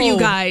hint for you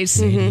guys.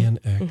 Canadian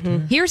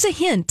actor. Here's a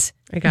hint.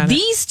 I got it.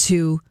 These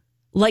two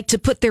like to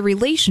put their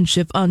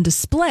relationship on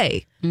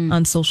display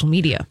on social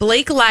media.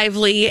 Blake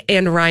Lively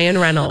and Ryan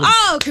Reynolds.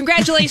 Oh,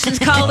 congratulations,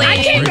 Colleen. I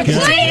came to play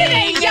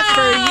today,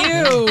 for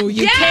you.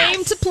 You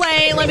came to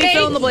play. Let me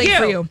fill in the blank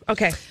for you.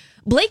 Okay.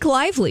 Blake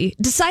Lively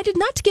decided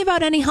not to give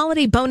out any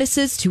holiday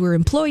bonuses to her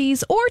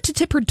employees or to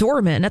tip her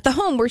doorman at the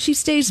home where she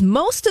stays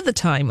most of the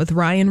time with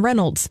Ryan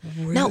Reynolds.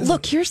 Really? Now,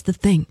 look, here's the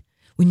thing.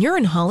 When you're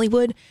in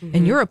Hollywood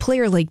and you're a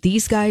player like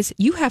these guys,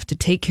 you have to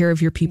take care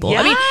of your people.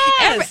 Yes.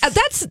 I mean,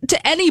 that's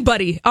to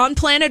anybody on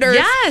planet Earth.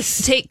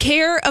 Yes. Take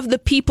care of the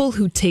people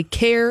who take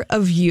care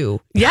of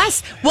you.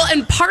 Yes. Well,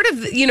 and part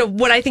of,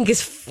 what I think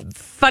is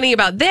funny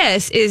about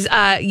this is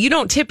you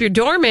don't tip your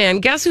doorman.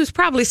 Guess who's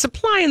probably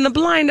supplying the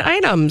blind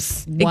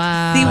items?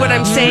 Wow. See what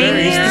I'm saying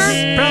This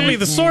here? is probably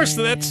the source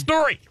of that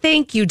story.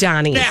 Thank you,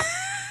 Donnie. Yeah.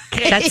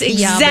 That's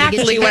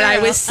exactly what I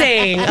was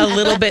saying, a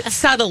little bit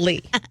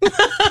subtly.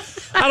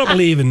 I don't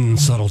believe in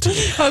subtlety.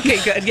 Okay,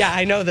 good. Yeah,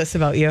 I know this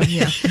about you.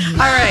 Yeah. All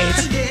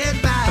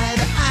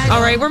right. All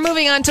right, we're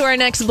moving on to our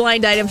next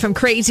blind item from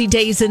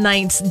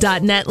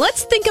crazydaysandnights.net.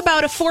 Let's think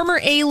about a former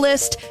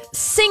A-list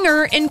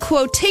singer in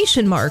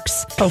quotation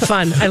marks. Oh,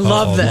 fun. I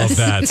love this. Love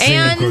that.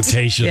 Singer And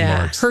quotation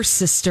marks. her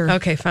sister.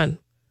 Okay, fun.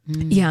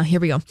 Yeah, here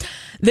we go.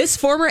 This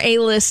former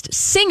A-list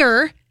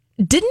singer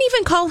didn't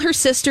even call her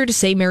sister to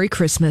say Merry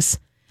Christmas.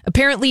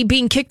 Apparently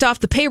being kicked off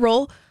the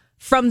payroll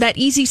from that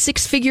easy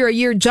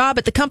 6-figure-a-year job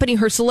at the company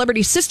her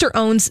celebrity sister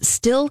owns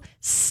still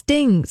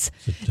stings.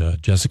 Is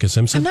it, Jessica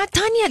Simpson? I'm not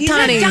done yet, He's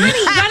Donnie. not done.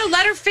 You got to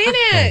let her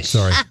finish.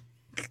 Sorry.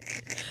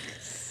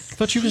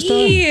 Thought she was done.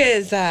 He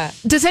is.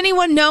 Does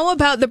anyone know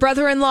about the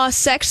brother-in-law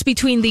sex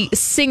between the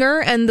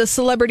singer and the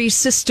celebrity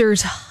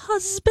sister's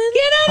husband?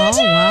 Get out of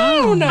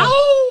town. Wow.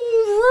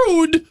 Oh,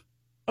 rude.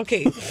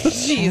 Okay.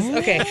 Jeez.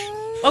 Okay.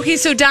 Okay,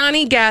 so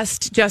Donnie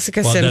guessed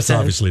Jessica Well, Simpson. that's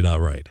obviously not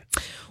right.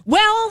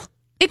 Well,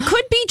 it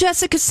could be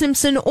Jessica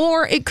Simpson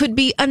or it could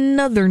be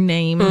another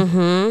name.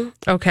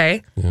 Mm-hmm.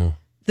 Okay. Yeah.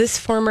 This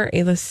former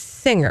A-list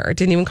singer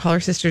didn't even call her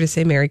sister to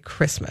say Merry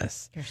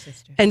Christmas. Her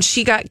sister. And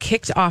she got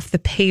kicked off the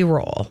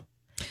payroll.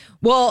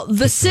 Well,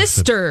 the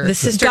sister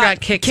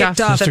got kicked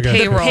off the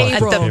payroll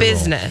at the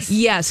business.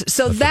 Yes,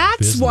 so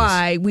that's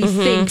why we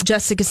think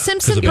Jessica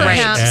Simpson,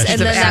 perhaps, and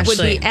then that would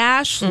be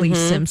Ashley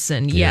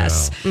Simpson.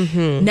 Yes.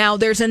 Now,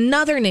 there's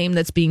another name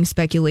that's being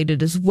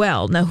speculated as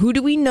well. Now, who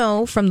do we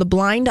know from the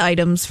blind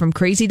items from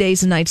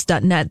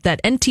crazydaysandnights.net that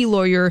NT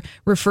Lawyer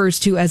refers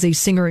to as a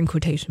singer in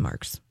quotation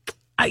marks?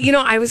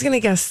 I was going to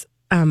guess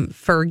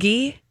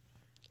Fergie.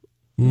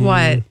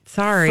 What?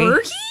 Sorry.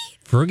 Fergie?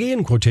 Fergie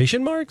in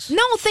quotation marks?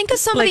 No, think of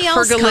somebody like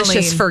else.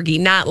 Fergalicious Fergie,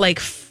 not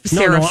like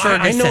Sarah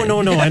Ferguson. I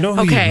know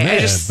who you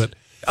meant, but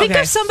think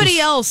of somebody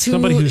else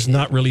somebody who's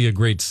not really a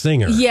great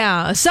singer.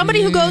 Yeah,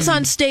 somebody who goes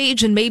on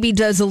stage and maybe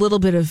does a little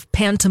bit of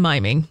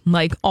pantomiming,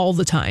 like all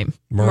the time.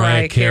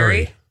 Mariah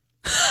Carey.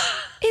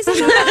 Is it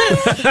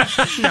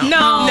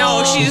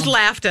No, she just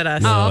laughed at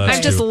us.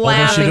 I'm just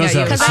laughing at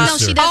you because I know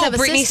she does have a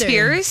Britney sister.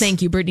 Spears.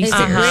 Thank you, Britney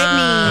Spears.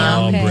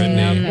 Brittany.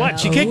 Brittany. What?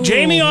 She kicked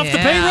Jamie off the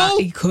payroll?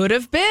 It could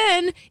have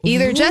been.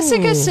 Either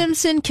Jessica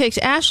Simpson kicked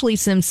Ashley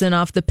Simpson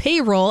off the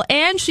payroll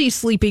and she's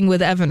sleeping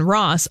with Evan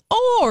Ross,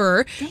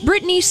 or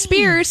Britney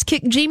Spears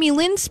kicked Jamie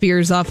Lynn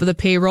Spears off of the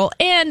payroll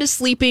and is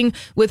sleeping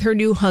with her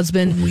new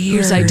husband,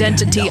 whose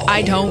identity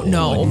I don't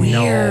know.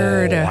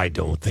 Weird. No, I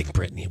don't think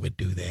Brittany would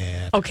do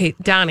that. Okay,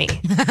 Donnie,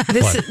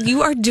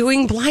 you are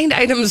doing blind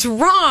items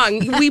wrong.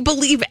 We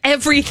believe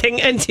everything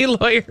NT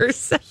Lawyer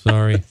says.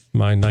 Sorry,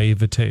 my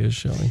naivete is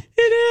showing.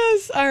 It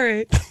is. All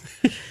right.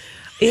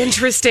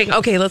 Interesting.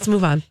 Okay, let's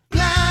move on.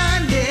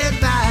 Blinded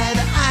by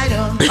the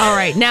item. All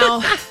right,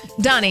 now,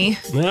 Donnie,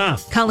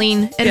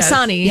 Colleen, and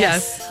Sonny,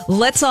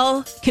 let's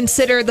all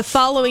consider the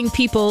following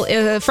people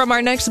from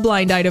our next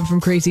blind item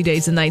from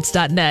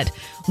crazydaysandnights.net.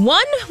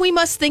 One, we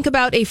must think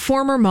about a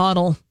former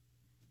model.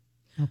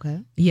 Okay.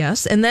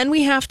 Yes, and then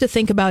we have to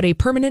think about a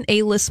permanent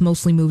A-list,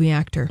 mostly movie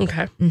actor.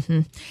 Okay.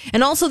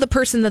 And also the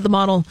person that the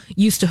model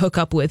used to hook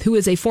up with, who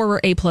is a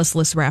former A-plus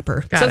list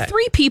rapper. Got so it.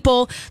 3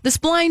 people. This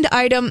blind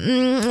item,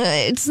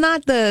 it's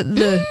not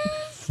the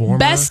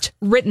best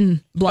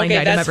written blind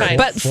item that's ever. fine.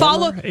 But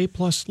follow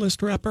A-plus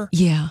list rapper?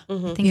 Yeah.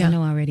 I think I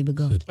know already, but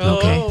go.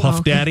 Okay.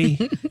 Puff Daddy?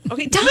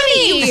 Okay,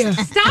 Donnie,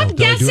 stop Did I do it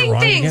guessing wrong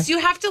things. again?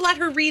 You have to let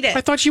her read it.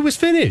 I thought she was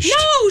finished.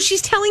 No,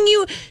 she's telling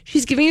you,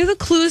 she's giving you the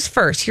clues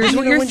first. Here's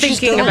what you're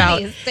thinking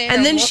about.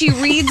 And then she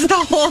reads the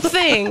whole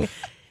thing.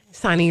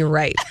 Sonny, you're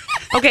right.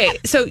 Okay,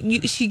 so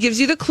she gives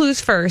you the clues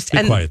first.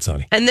 Be quiet,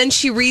 Sonny. And then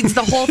she reads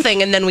the whole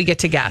thing, and then we get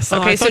to guess.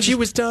 Okay, I thought she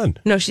was done.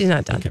 No, she's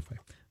not done. Okay, fine.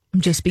 I'm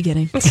just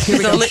beginning.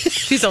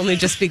 She's only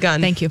just begun.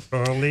 Thank you.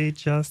 Only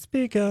just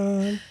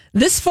begun.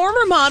 This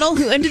former model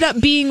who ended up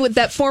being with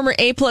that former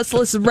A-plus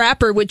list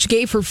rapper, which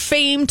gave her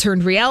fame,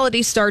 turned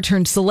reality star,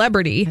 turned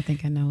celebrity. I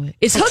think I know it.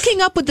 Is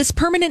hooking up with this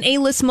permanent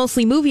A-list,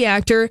 mostly movie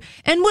actor,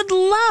 and would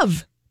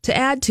love to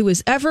add to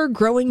his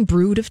ever-growing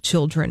brood of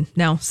children.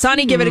 Now,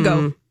 Sonny, give it a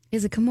go.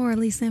 Is it Kimora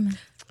Lee Simmons?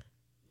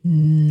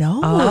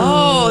 No.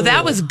 Oh,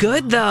 that was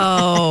good,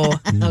 though.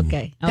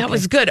 Okay. That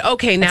was good.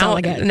 Okay, now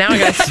I got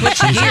to switch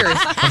gears.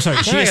 I'm sorry,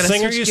 she a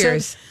singer, you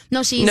said?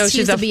 No, she she's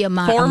used to be a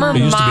former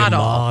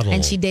model.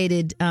 And she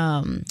dated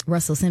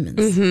Russell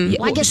Simmons.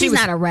 Well, I guess she's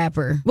not a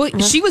rapper. Well,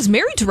 she was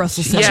married to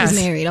Russell Simmons. She was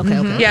married.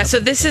 Okay. Yeah, so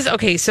this is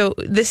okay. So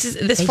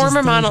this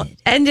former model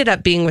ended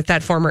up being with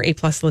that former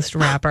A-plus list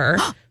rapper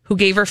who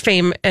gave her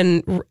fame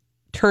and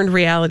turned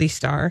reality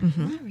star.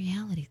 Not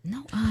reality.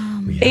 No.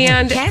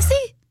 And Cassie?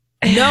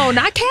 No,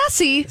 not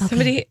Cassie.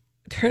 Somebody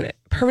turned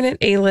permanent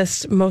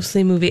A-list,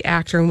 mostly movie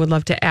actor, and would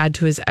love to add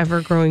to his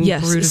ever-growing brood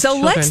of children. So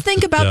let's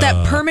think about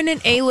that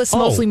permanent A-list,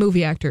 mostly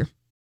movie actor.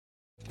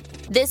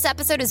 This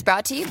episode is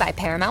brought to you by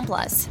Paramount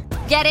Plus.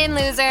 Get in,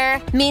 loser!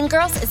 Mean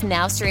Girls is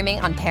now streaming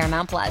on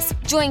Paramount Plus.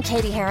 Join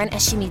Katie Heron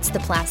as she meets the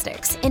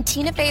plastics in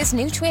Tina Fey's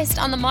new twist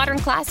on the modern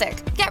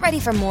classic. Get ready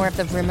for more of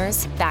the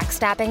rumors,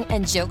 backstabbing,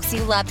 and jokes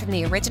you loved from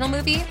the original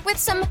movie with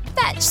some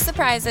fetch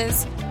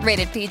surprises.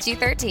 Rated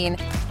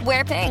PG-13.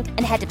 Wear pink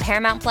and head to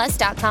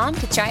ParamountPlus.com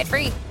to try it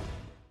free.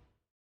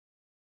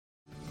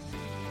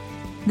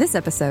 This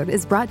episode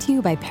is brought to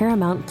you by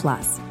Paramount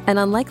Plus. An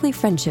unlikely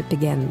friendship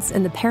begins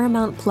in the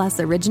Paramount Plus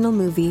original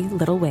movie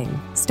Little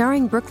Wing,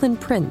 starring Brooklyn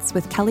Prince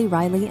with Kelly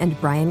Riley and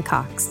Brian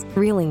Cox.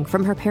 Reeling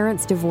from her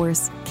parents'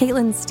 divorce,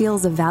 Caitlin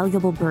steals a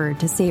valuable bird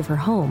to save her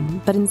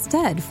home, but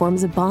instead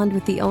forms a bond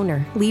with the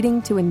owner,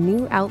 leading to a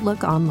new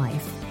outlook on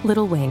life.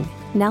 Little Wing,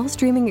 now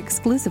streaming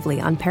exclusively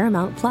on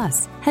Paramount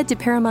Plus. Head to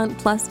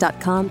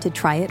ParamountPlus.com to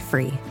try it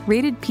free.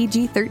 Rated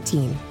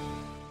PG-13.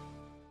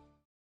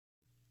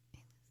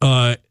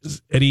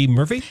 Eddie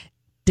Murphy?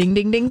 Ding,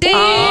 ding, ding, ding.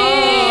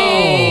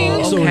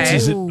 Oh, So okay.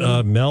 is it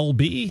Mel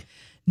B?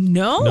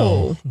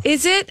 No.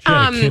 Is it? She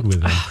had a kid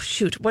with him. Oh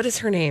shoot! What is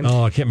her name?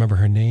 Oh, I can't remember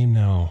her name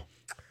now.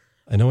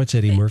 I know it's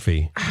Eddie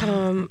Murphy.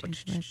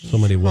 So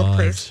many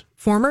wives.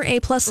 Former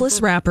A-plus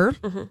list rapper.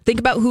 Think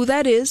about who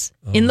that is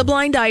in the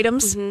blind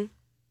items.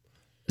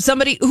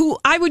 Somebody who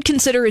I would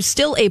consider is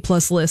still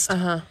A-plus list.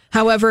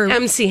 However,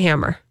 MC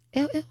Hammer.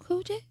 LL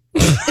Cool J?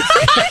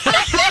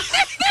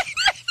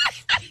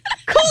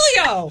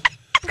 Coolio.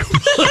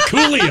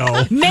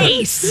 Coolio.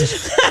 Mace.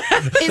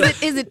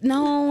 Is it?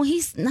 No,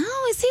 is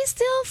he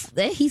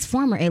still? He's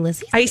former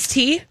A-list.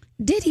 Ice-T?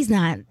 Diddy's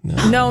not.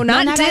 No,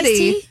 not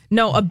Diddy. Ice-T?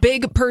 No, a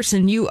big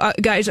person. You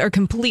guys are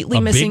completely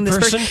missing this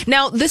person.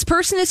 Now, this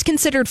person is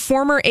considered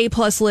former A+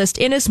 list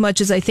in as much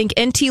as I think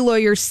NT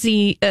Lawyer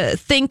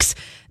thinks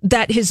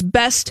that his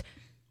best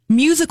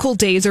musical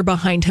days are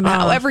behind him.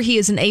 However, he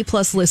is an A+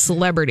 list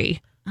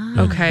celebrity.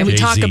 Okay. And we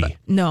talk about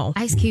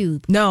Ice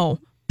Cube. No.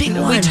 Big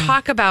one. We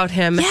talk about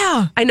him.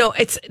 Yeah. I know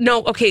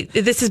okay,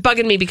 this is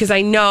bugging me because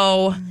I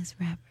know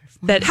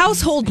that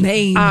household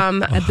name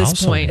at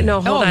this point. Name.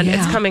 No, hold on.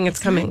 Yeah. It's coming.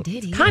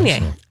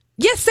 Kanye.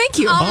 Yes, thank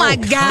you. Oh my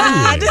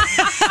God.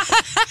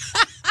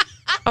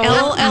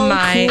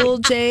 LL Cool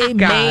J,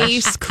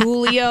 Mace,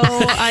 Coolio.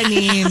 I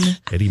mean,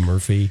 Eddie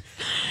Murphy.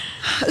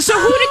 So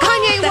who did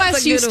Kanye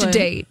West used to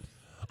date?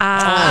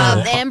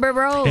 Amber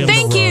Rose.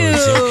 Thank you.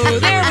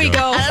 There we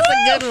go. That's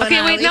a good one.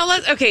 Okay, wait.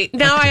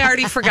 Now I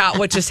already forgot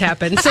what just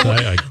happened. So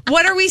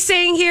what are we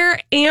saying here?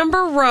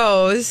 Amber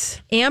Rose,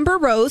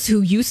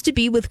 who used to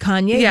be with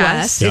Kanye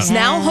West, is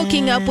now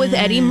hooking up with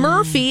Eddie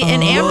Murphy,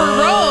 and Amber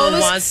Rose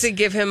wants to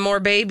give him more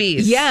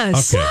babies.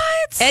 Yes. Okay.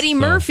 What? Eddie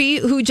Murphy,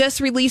 who just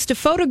released a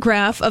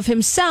photograph of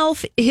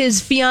himself,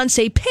 his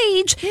fiancee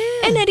Paige,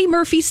 and Eddie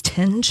Murphy's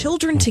 10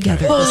 children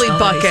together. Holy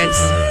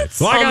buckets! Right.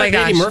 Well, I got the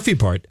Eddie Murphy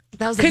part.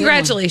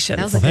 Congratulations.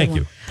 That was a Thank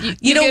good you. one.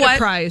 You know get what? A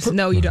prize.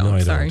 No, you don't. No,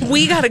 I Sorry. don't.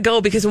 We got to go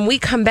because when we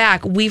come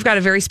back, we've got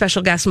a very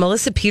special guest.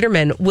 Melissa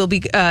Peterman will be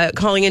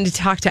calling in to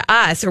talk to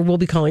us, or we'll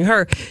be calling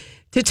her,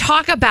 to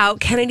talk about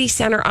Kennedy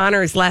Center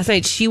Honors last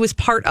night. She was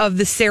part of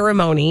the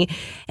ceremony,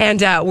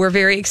 and we're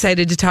very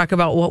excited to talk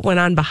about what went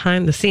on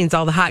behind the scenes,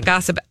 all the hot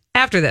gossip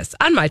after this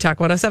on My Talk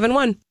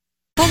 107.1.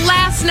 Well,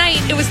 last night,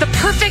 it was the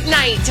perfect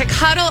night to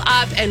cuddle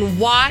up and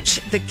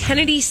watch the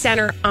Kennedy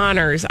Center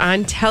Honors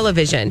on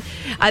television.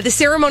 The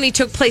ceremony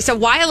took place a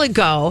while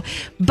ago,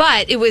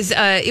 but it was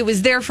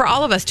there for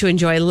all of us to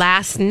enjoy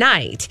last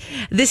night.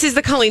 This is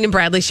the Colleen and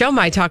Bradley Show,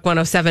 My Talk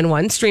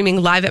 107.1,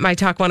 streaming live at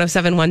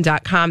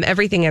MyTalk1071.com.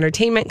 Everything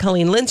Entertainment.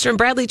 Colleen Lindstrom.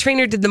 Bradley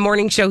Traynor did the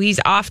morning show. He's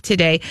off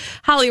today.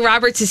 Holly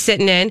Roberts is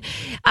sitting in.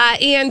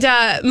 And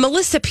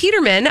Melissa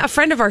Peterman, a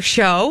friend of our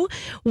show,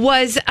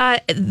 was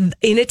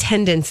in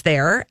attendance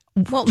there.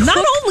 Well,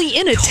 not only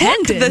in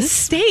attendance, took the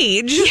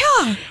stage,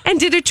 and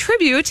did a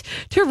tribute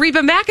to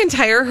Reba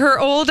McEntire,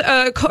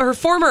 her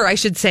former, I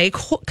should say,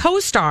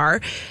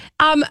 co-star.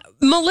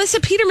 Melissa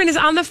Peterman is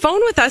on the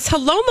phone with us.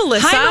 Hello,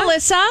 Melissa. Hi,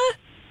 Melissa.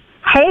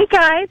 Hey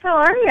guys, how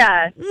are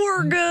ya?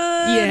 We're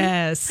good.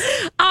 Yes.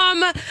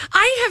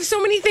 I have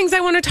so many things I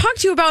want to talk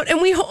to you about, and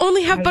we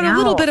only have a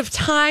little bit of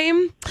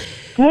time.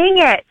 Dang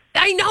it.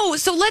 I know.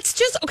 So let's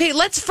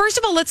first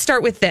of all, let's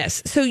start with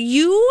this. So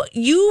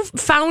you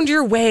found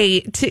your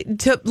way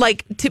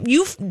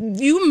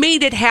you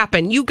made it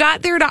happen. You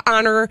got there to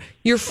honor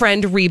your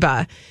friend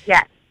Reba.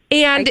 Yes.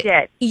 And I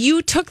did.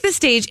 You took the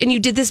stage and you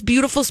did this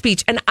beautiful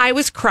speech, and I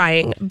was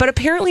crying. But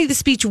apparently the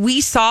speech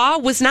we saw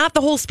was not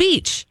the whole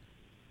speech.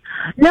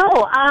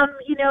 No,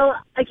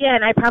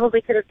 again, I probably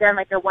could have done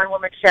like a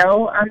one-woman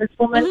show on this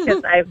woman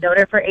because I've known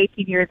her for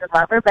 18 years and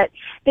love her. But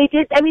they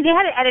did, they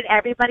had to edit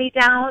everybody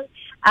down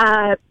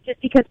just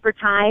because for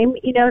time,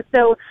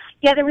 So,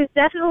 yeah, there was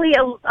definitely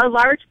a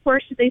large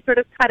portion they sort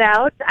of cut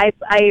out.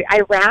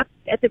 I rapped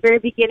at the very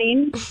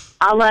beginning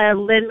a la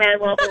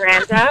Lin-Manuel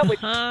Miranda, which,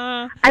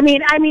 I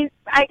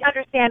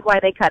understand why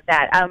they cut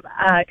that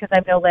because I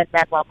know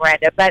Lin-Manuel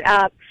Miranda. But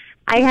I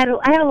had a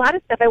lot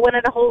of stuff. I went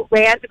on a whole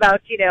rant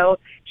about,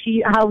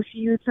 how she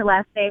used her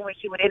last name when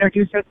she would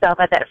introduce herself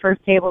at that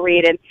first table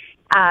read. And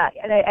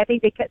I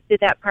think they did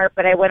that part,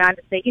 but I went on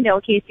to say, in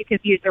case you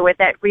confused her with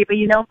that Reba,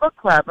 book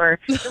club or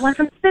the one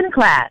from Spin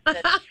Class.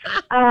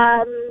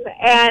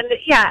 And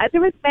yeah, there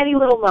was many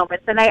little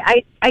moments, and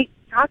I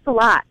talked a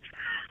lot.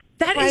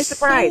 That is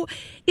so.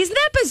 Isn't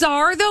that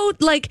bizarre though?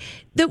 Like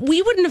that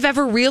we wouldn't have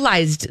ever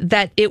realized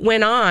that it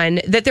went on.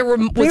 That there was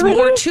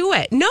more to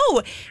it.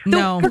 No.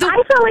 Because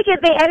I felt like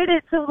they edited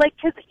it so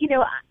because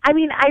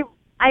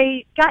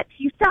I got,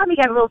 you saw me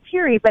get a little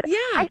teary, but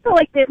I feel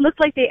like it looked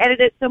like they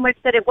edited it so much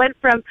that it went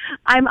from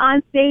I'm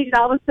on stage and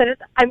all of a sudden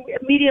I'm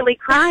immediately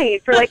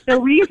crying for no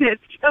reason.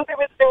 So there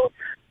was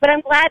but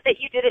I'm glad that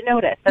you didn't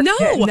notice.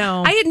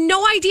 No, I had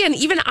no idea. And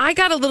even I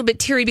got a little bit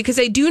teary because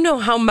I do know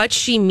how much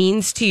she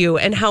means to you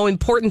and how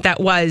important that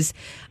was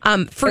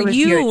for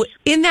you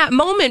in that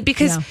moment.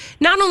 Because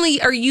not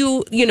only are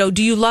you,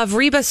 do you love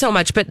Reba so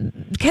much, but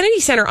Kennedy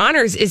Center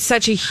Honors is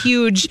such a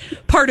huge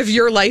part of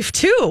your life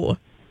too.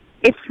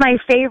 It's my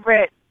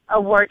favorite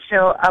award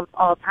show of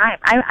all time.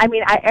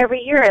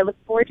 Every year I look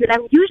forward to it.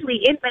 I'm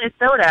usually in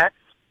Minnesota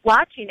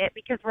watching it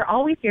because we're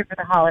always here for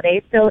the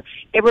holidays. So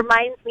it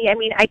reminds me,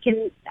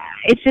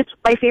 it's just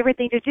my favorite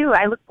thing to do.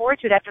 I look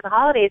forward to it after the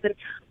holidays. And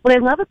what I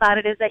love about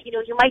it is that,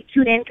 you might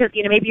tune in because,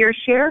 maybe you're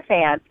a Cher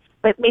fan,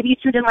 but maybe you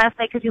tuned in last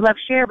night because you love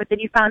Cher, but then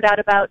you found out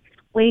about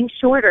Wayne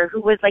Shorter, who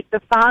was like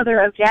the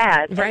father of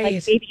jazz. Right.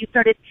 And maybe you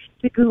started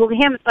to Google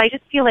him. So I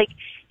just feel like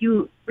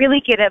you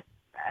really get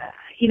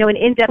an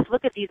in-depth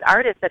look at these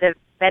artists that have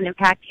been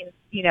impacting,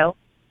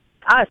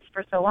 us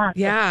for so long.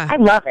 Yeah. So I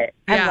love it.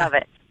 Yeah. I love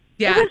it.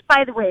 Yeah. It was,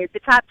 by the way, the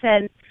top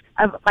 10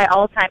 of my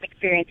all-time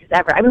experiences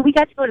ever. I mean, we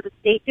got to go to the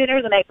state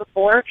dinner the night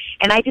before,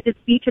 and I did a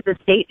speech at the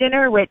state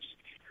dinner, which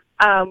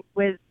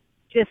was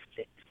just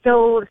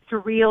so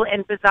surreal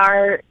and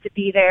bizarre to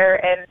be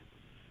there, and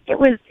it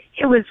was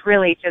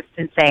really just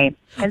insane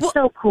and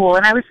so cool,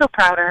 and I was so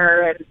proud of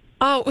her. And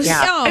it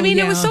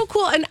was so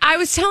cool. And I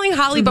was telling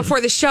Holly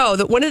before the show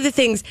that one of the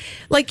things,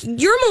 like,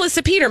 you're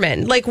Melissa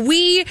Peterman. Like,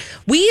 we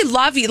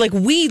love you. Like,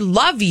 we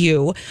love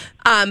you.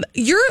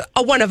 You're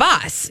one of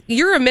us.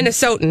 You're a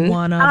Minnesotan.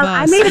 One of us.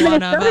 I made a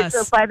Minnesota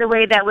joke, by the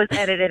way, that was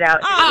edited out.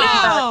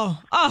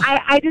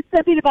 I did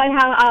something about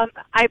how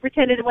I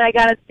pretended when I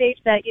got on stage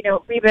that,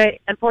 Reba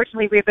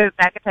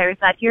McEntire is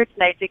not here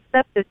tonight to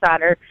accept this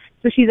honor.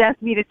 So she's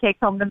asked me to take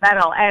home the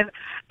medal, and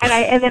then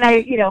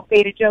I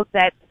made a joke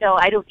that no,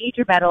 I don't need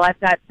your medal. I've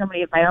got so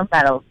many of my own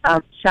medals.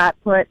 Shot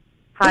put,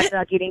 hot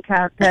dog eating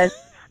contest,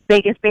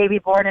 biggest baby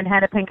born in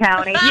Hennepin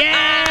County.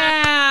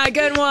 Yeah,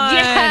 good one.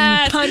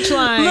 Yes.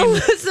 Punchline.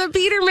 Melissa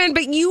Peterman,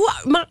 but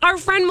our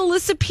friend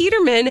Melissa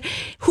Peterman,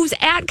 who's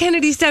at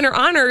Kennedy Center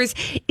Honors,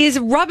 is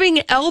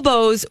rubbing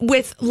elbows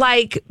with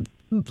like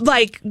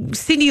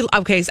Cindy.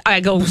 Okay, so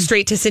I go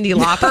straight to Cyndi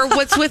Lauper.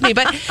 What's with me?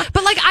 But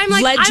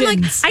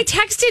Legends. I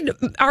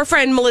texted our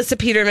friend Melissa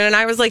Peterman and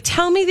I was like,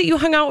 tell me that you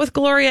hung out with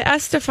Gloria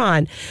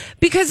Estefan,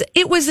 because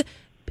it was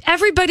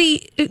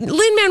everybody.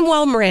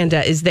 Lin-Manuel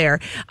Miranda is there.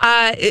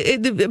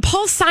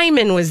 Paul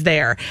Simon was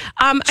there.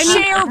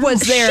 Cher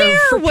was there.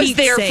 Cher was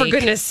there, for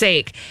goodness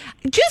sake.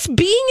 Just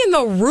being in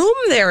the room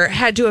there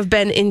had to have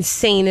been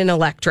insane and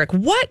electric.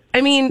 What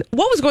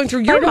was going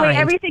through your mind? By the way,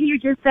 everything you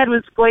just said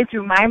was going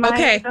through my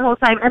mind the whole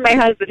time, and my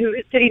husband, who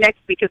is sitting next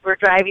to me because we're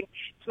driving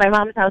to my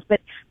mom's house.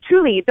 But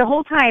truly, the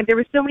whole time, there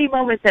were so many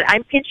moments that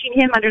I'm pinching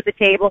him under the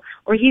table,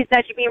 or he's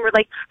nudging me, and we're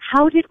like,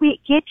 how did we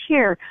get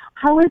here?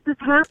 How is this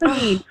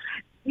happening?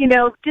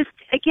 Just,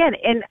 again,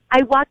 and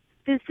I watched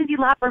this Cyndi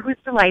Lauper, who's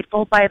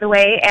delightful, by the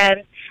way,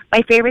 and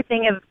my favorite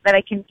thing that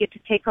I can get to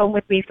take home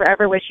with me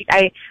forever was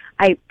I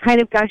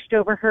kind of gushed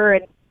over her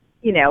and,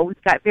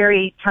 got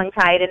very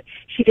tongue-tied, and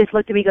she just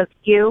looked at me and goes,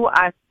 you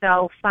are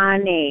so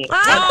funny.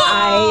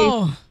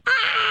 Oh!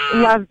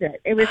 And I loved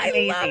it. It was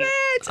amazing. Love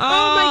it.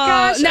 Oh, my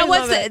gosh. Now,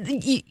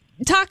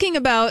 talking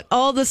about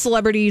all the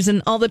celebrities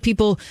and all the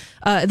people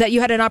that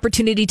you had an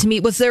opportunity to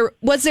meet, was there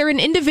an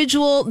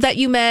individual that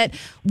you met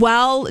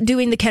while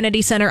doing the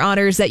Kennedy Center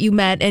Honors that you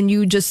met and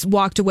you just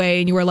walked away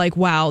and you were like,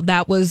 wow,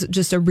 that was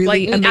just a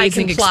really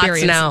amazing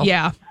experience? Now.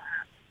 Yeah.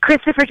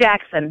 Christopher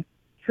Jackson,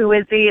 who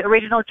is the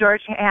original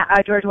George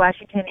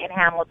Washington in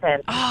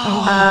Hamilton.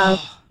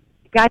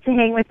 Got to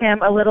hang with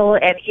him a little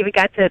and even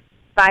got to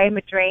buy him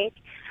a drink.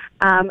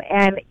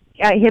 And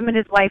him and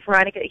his wife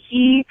Veronica,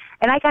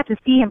 I got to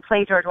see him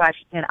play George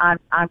Washington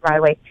on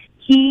Broadway.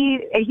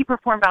 He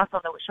performed also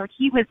on the show.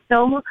 He was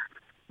so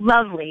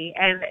lovely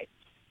and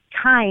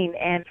kind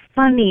and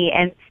funny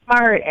and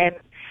smart, and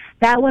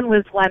that one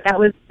was one that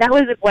was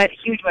a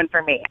huge one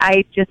for me.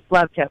 I just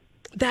loved him.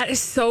 That is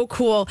so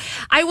cool.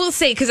 I will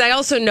say, because I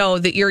also know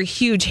that you're a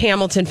huge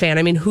Hamilton fan.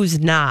 I mean, who's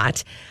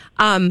not?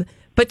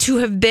 But to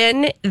have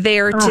been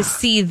there to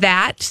see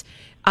that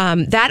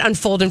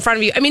unfold in front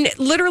of you. I mean,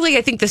 literally,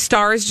 I think the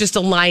stars just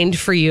aligned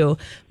for you,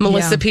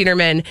 Melissa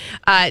Peterman,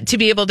 to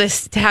be able to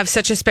have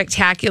such a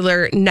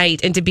spectacular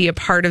night and to be a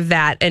part of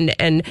that.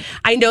 And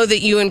I know that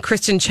you and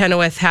Kristen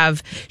Chenoweth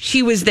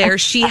she was there.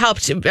 She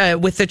helped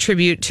with the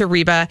tribute to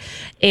Reba.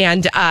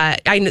 And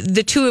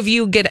the two of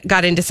you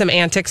got into some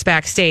antics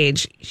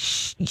backstage.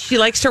 She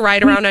likes to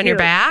ride around on your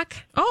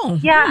back. Oh,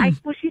 yeah.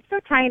 Well, she's so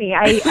tiny.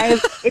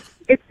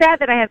 It's sad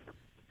that I have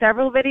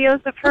several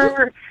videos of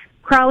her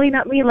crawling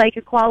up me like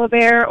a koala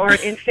bear or an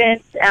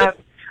infant. Our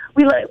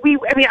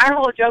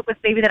whole joke was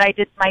maybe that I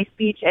did my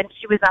speech and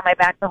she was on my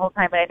back the whole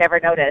time and I never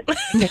noticed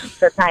because she's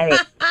so tiny.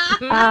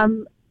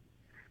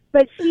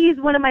 But she's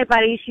one of my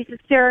buddies. She's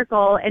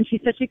hysterical and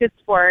she's such a good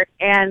sport.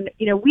 And,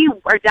 we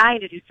are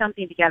dying to do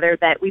something together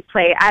that we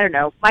play. I don't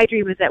know. My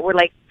dream is that we're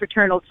like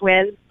fraternal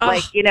twins.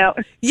 Like Danny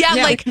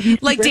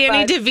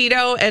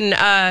DeVito and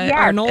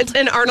Arnold.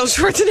 And Arnold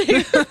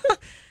Schwarzenegger.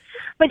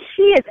 But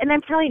she is, and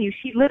I'm telling you,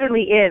 she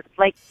literally is.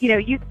 Like,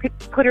 you could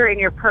put her in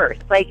your purse.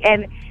 But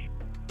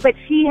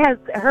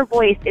her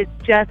voice is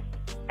just,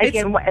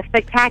 again,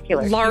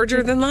 spectacular.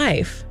 Larger than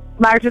life.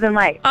 Larger than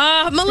life.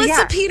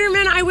 Melissa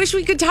Peterman, I wish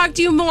we could talk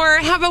to you more.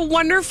 Have a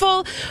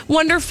wonderful,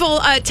 wonderful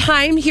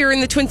time here in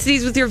the Twin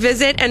Cities with your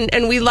visit,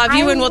 and we love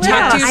you, and we'll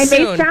talk to you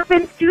soon. I may stop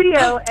in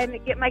studio and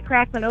get my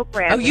Cracklin' Oak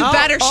brand. Oh, you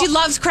better. She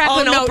loves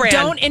Cracklin' Oak brand.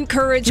 Don't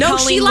encourage No,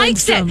 Colleen she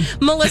likes Lindstrom.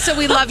 it. Melissa,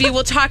 we love you.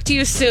 We'll talk to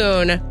you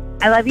soon.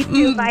 I love you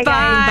too. Bye,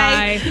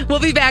 guys. Bye. We'll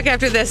be back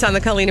after this on the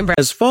Colleen and Brad.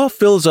 As fall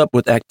fills up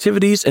with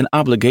activities and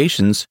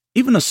obligations,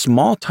 even a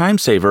small time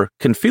saver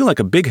can feel like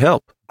a big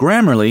help.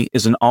 Grammarly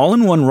is an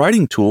all-in-one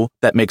writing tool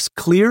that makes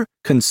clear,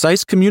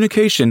 concise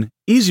communication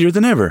easier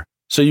than ever,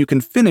 so you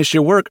can finish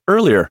your work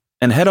earlier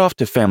and head off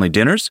to family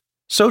dinners,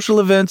 social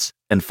events,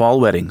 and fall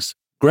weddings.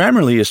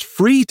 Grammarly is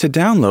free to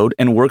download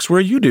and works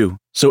where you do,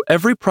 so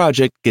every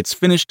project gets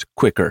finished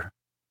quicker.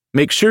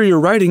 Make sure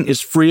your writing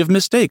is free of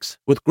mistakes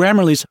with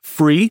Grammarly's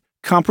free,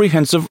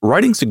 comprehensive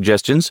writing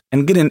suggestions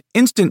and get an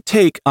instant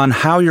take on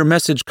how your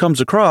message comes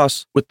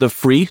across with the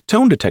free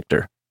tone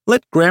detector.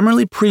 Let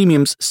Grammarly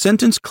Premium's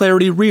sentence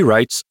clarity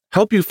rewrites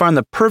help you find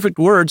the perfect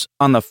words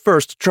on the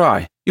first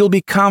try. You'll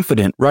be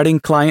confident writing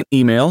client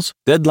emails,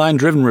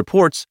 deadline-driven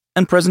reports,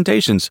 and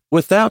presentations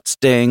without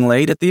staying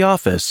late at the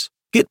office.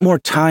 Get more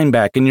time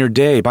back in your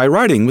day by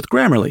writing with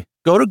Grammarly.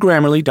 Go to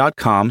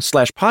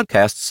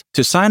Grammarly.com/podcasts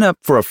to sign up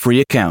for a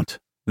free account.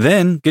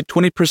 Then get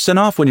 20%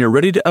 off when you're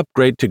ready to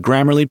upgrade to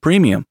Grammarly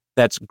Premium.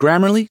 That's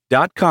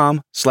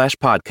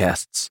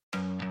Grammarly.com/podcasts.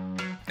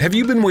 Have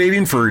you been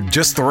waiting for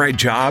just the right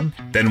job?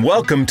 Then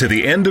welcome to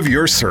the end of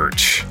your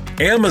search.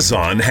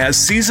 Amazon has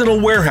seasonal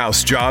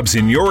warehouse jobs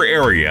in your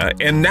area,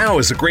 and now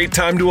is a great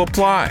time to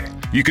apply.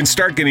 You can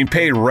start getting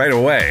paid right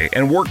away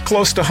and work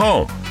close to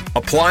home.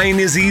 Applying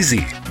is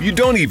easy. You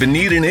don't even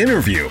need an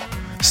interview.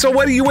 So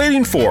what are you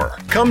waiting for?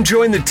 Come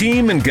join the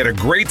team and get a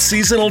great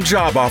seasonal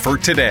job offer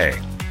today.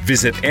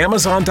 Visit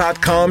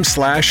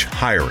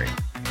Amazon.com/hiring.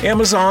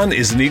 Amazon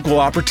is an equal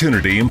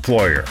opportunity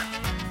employer.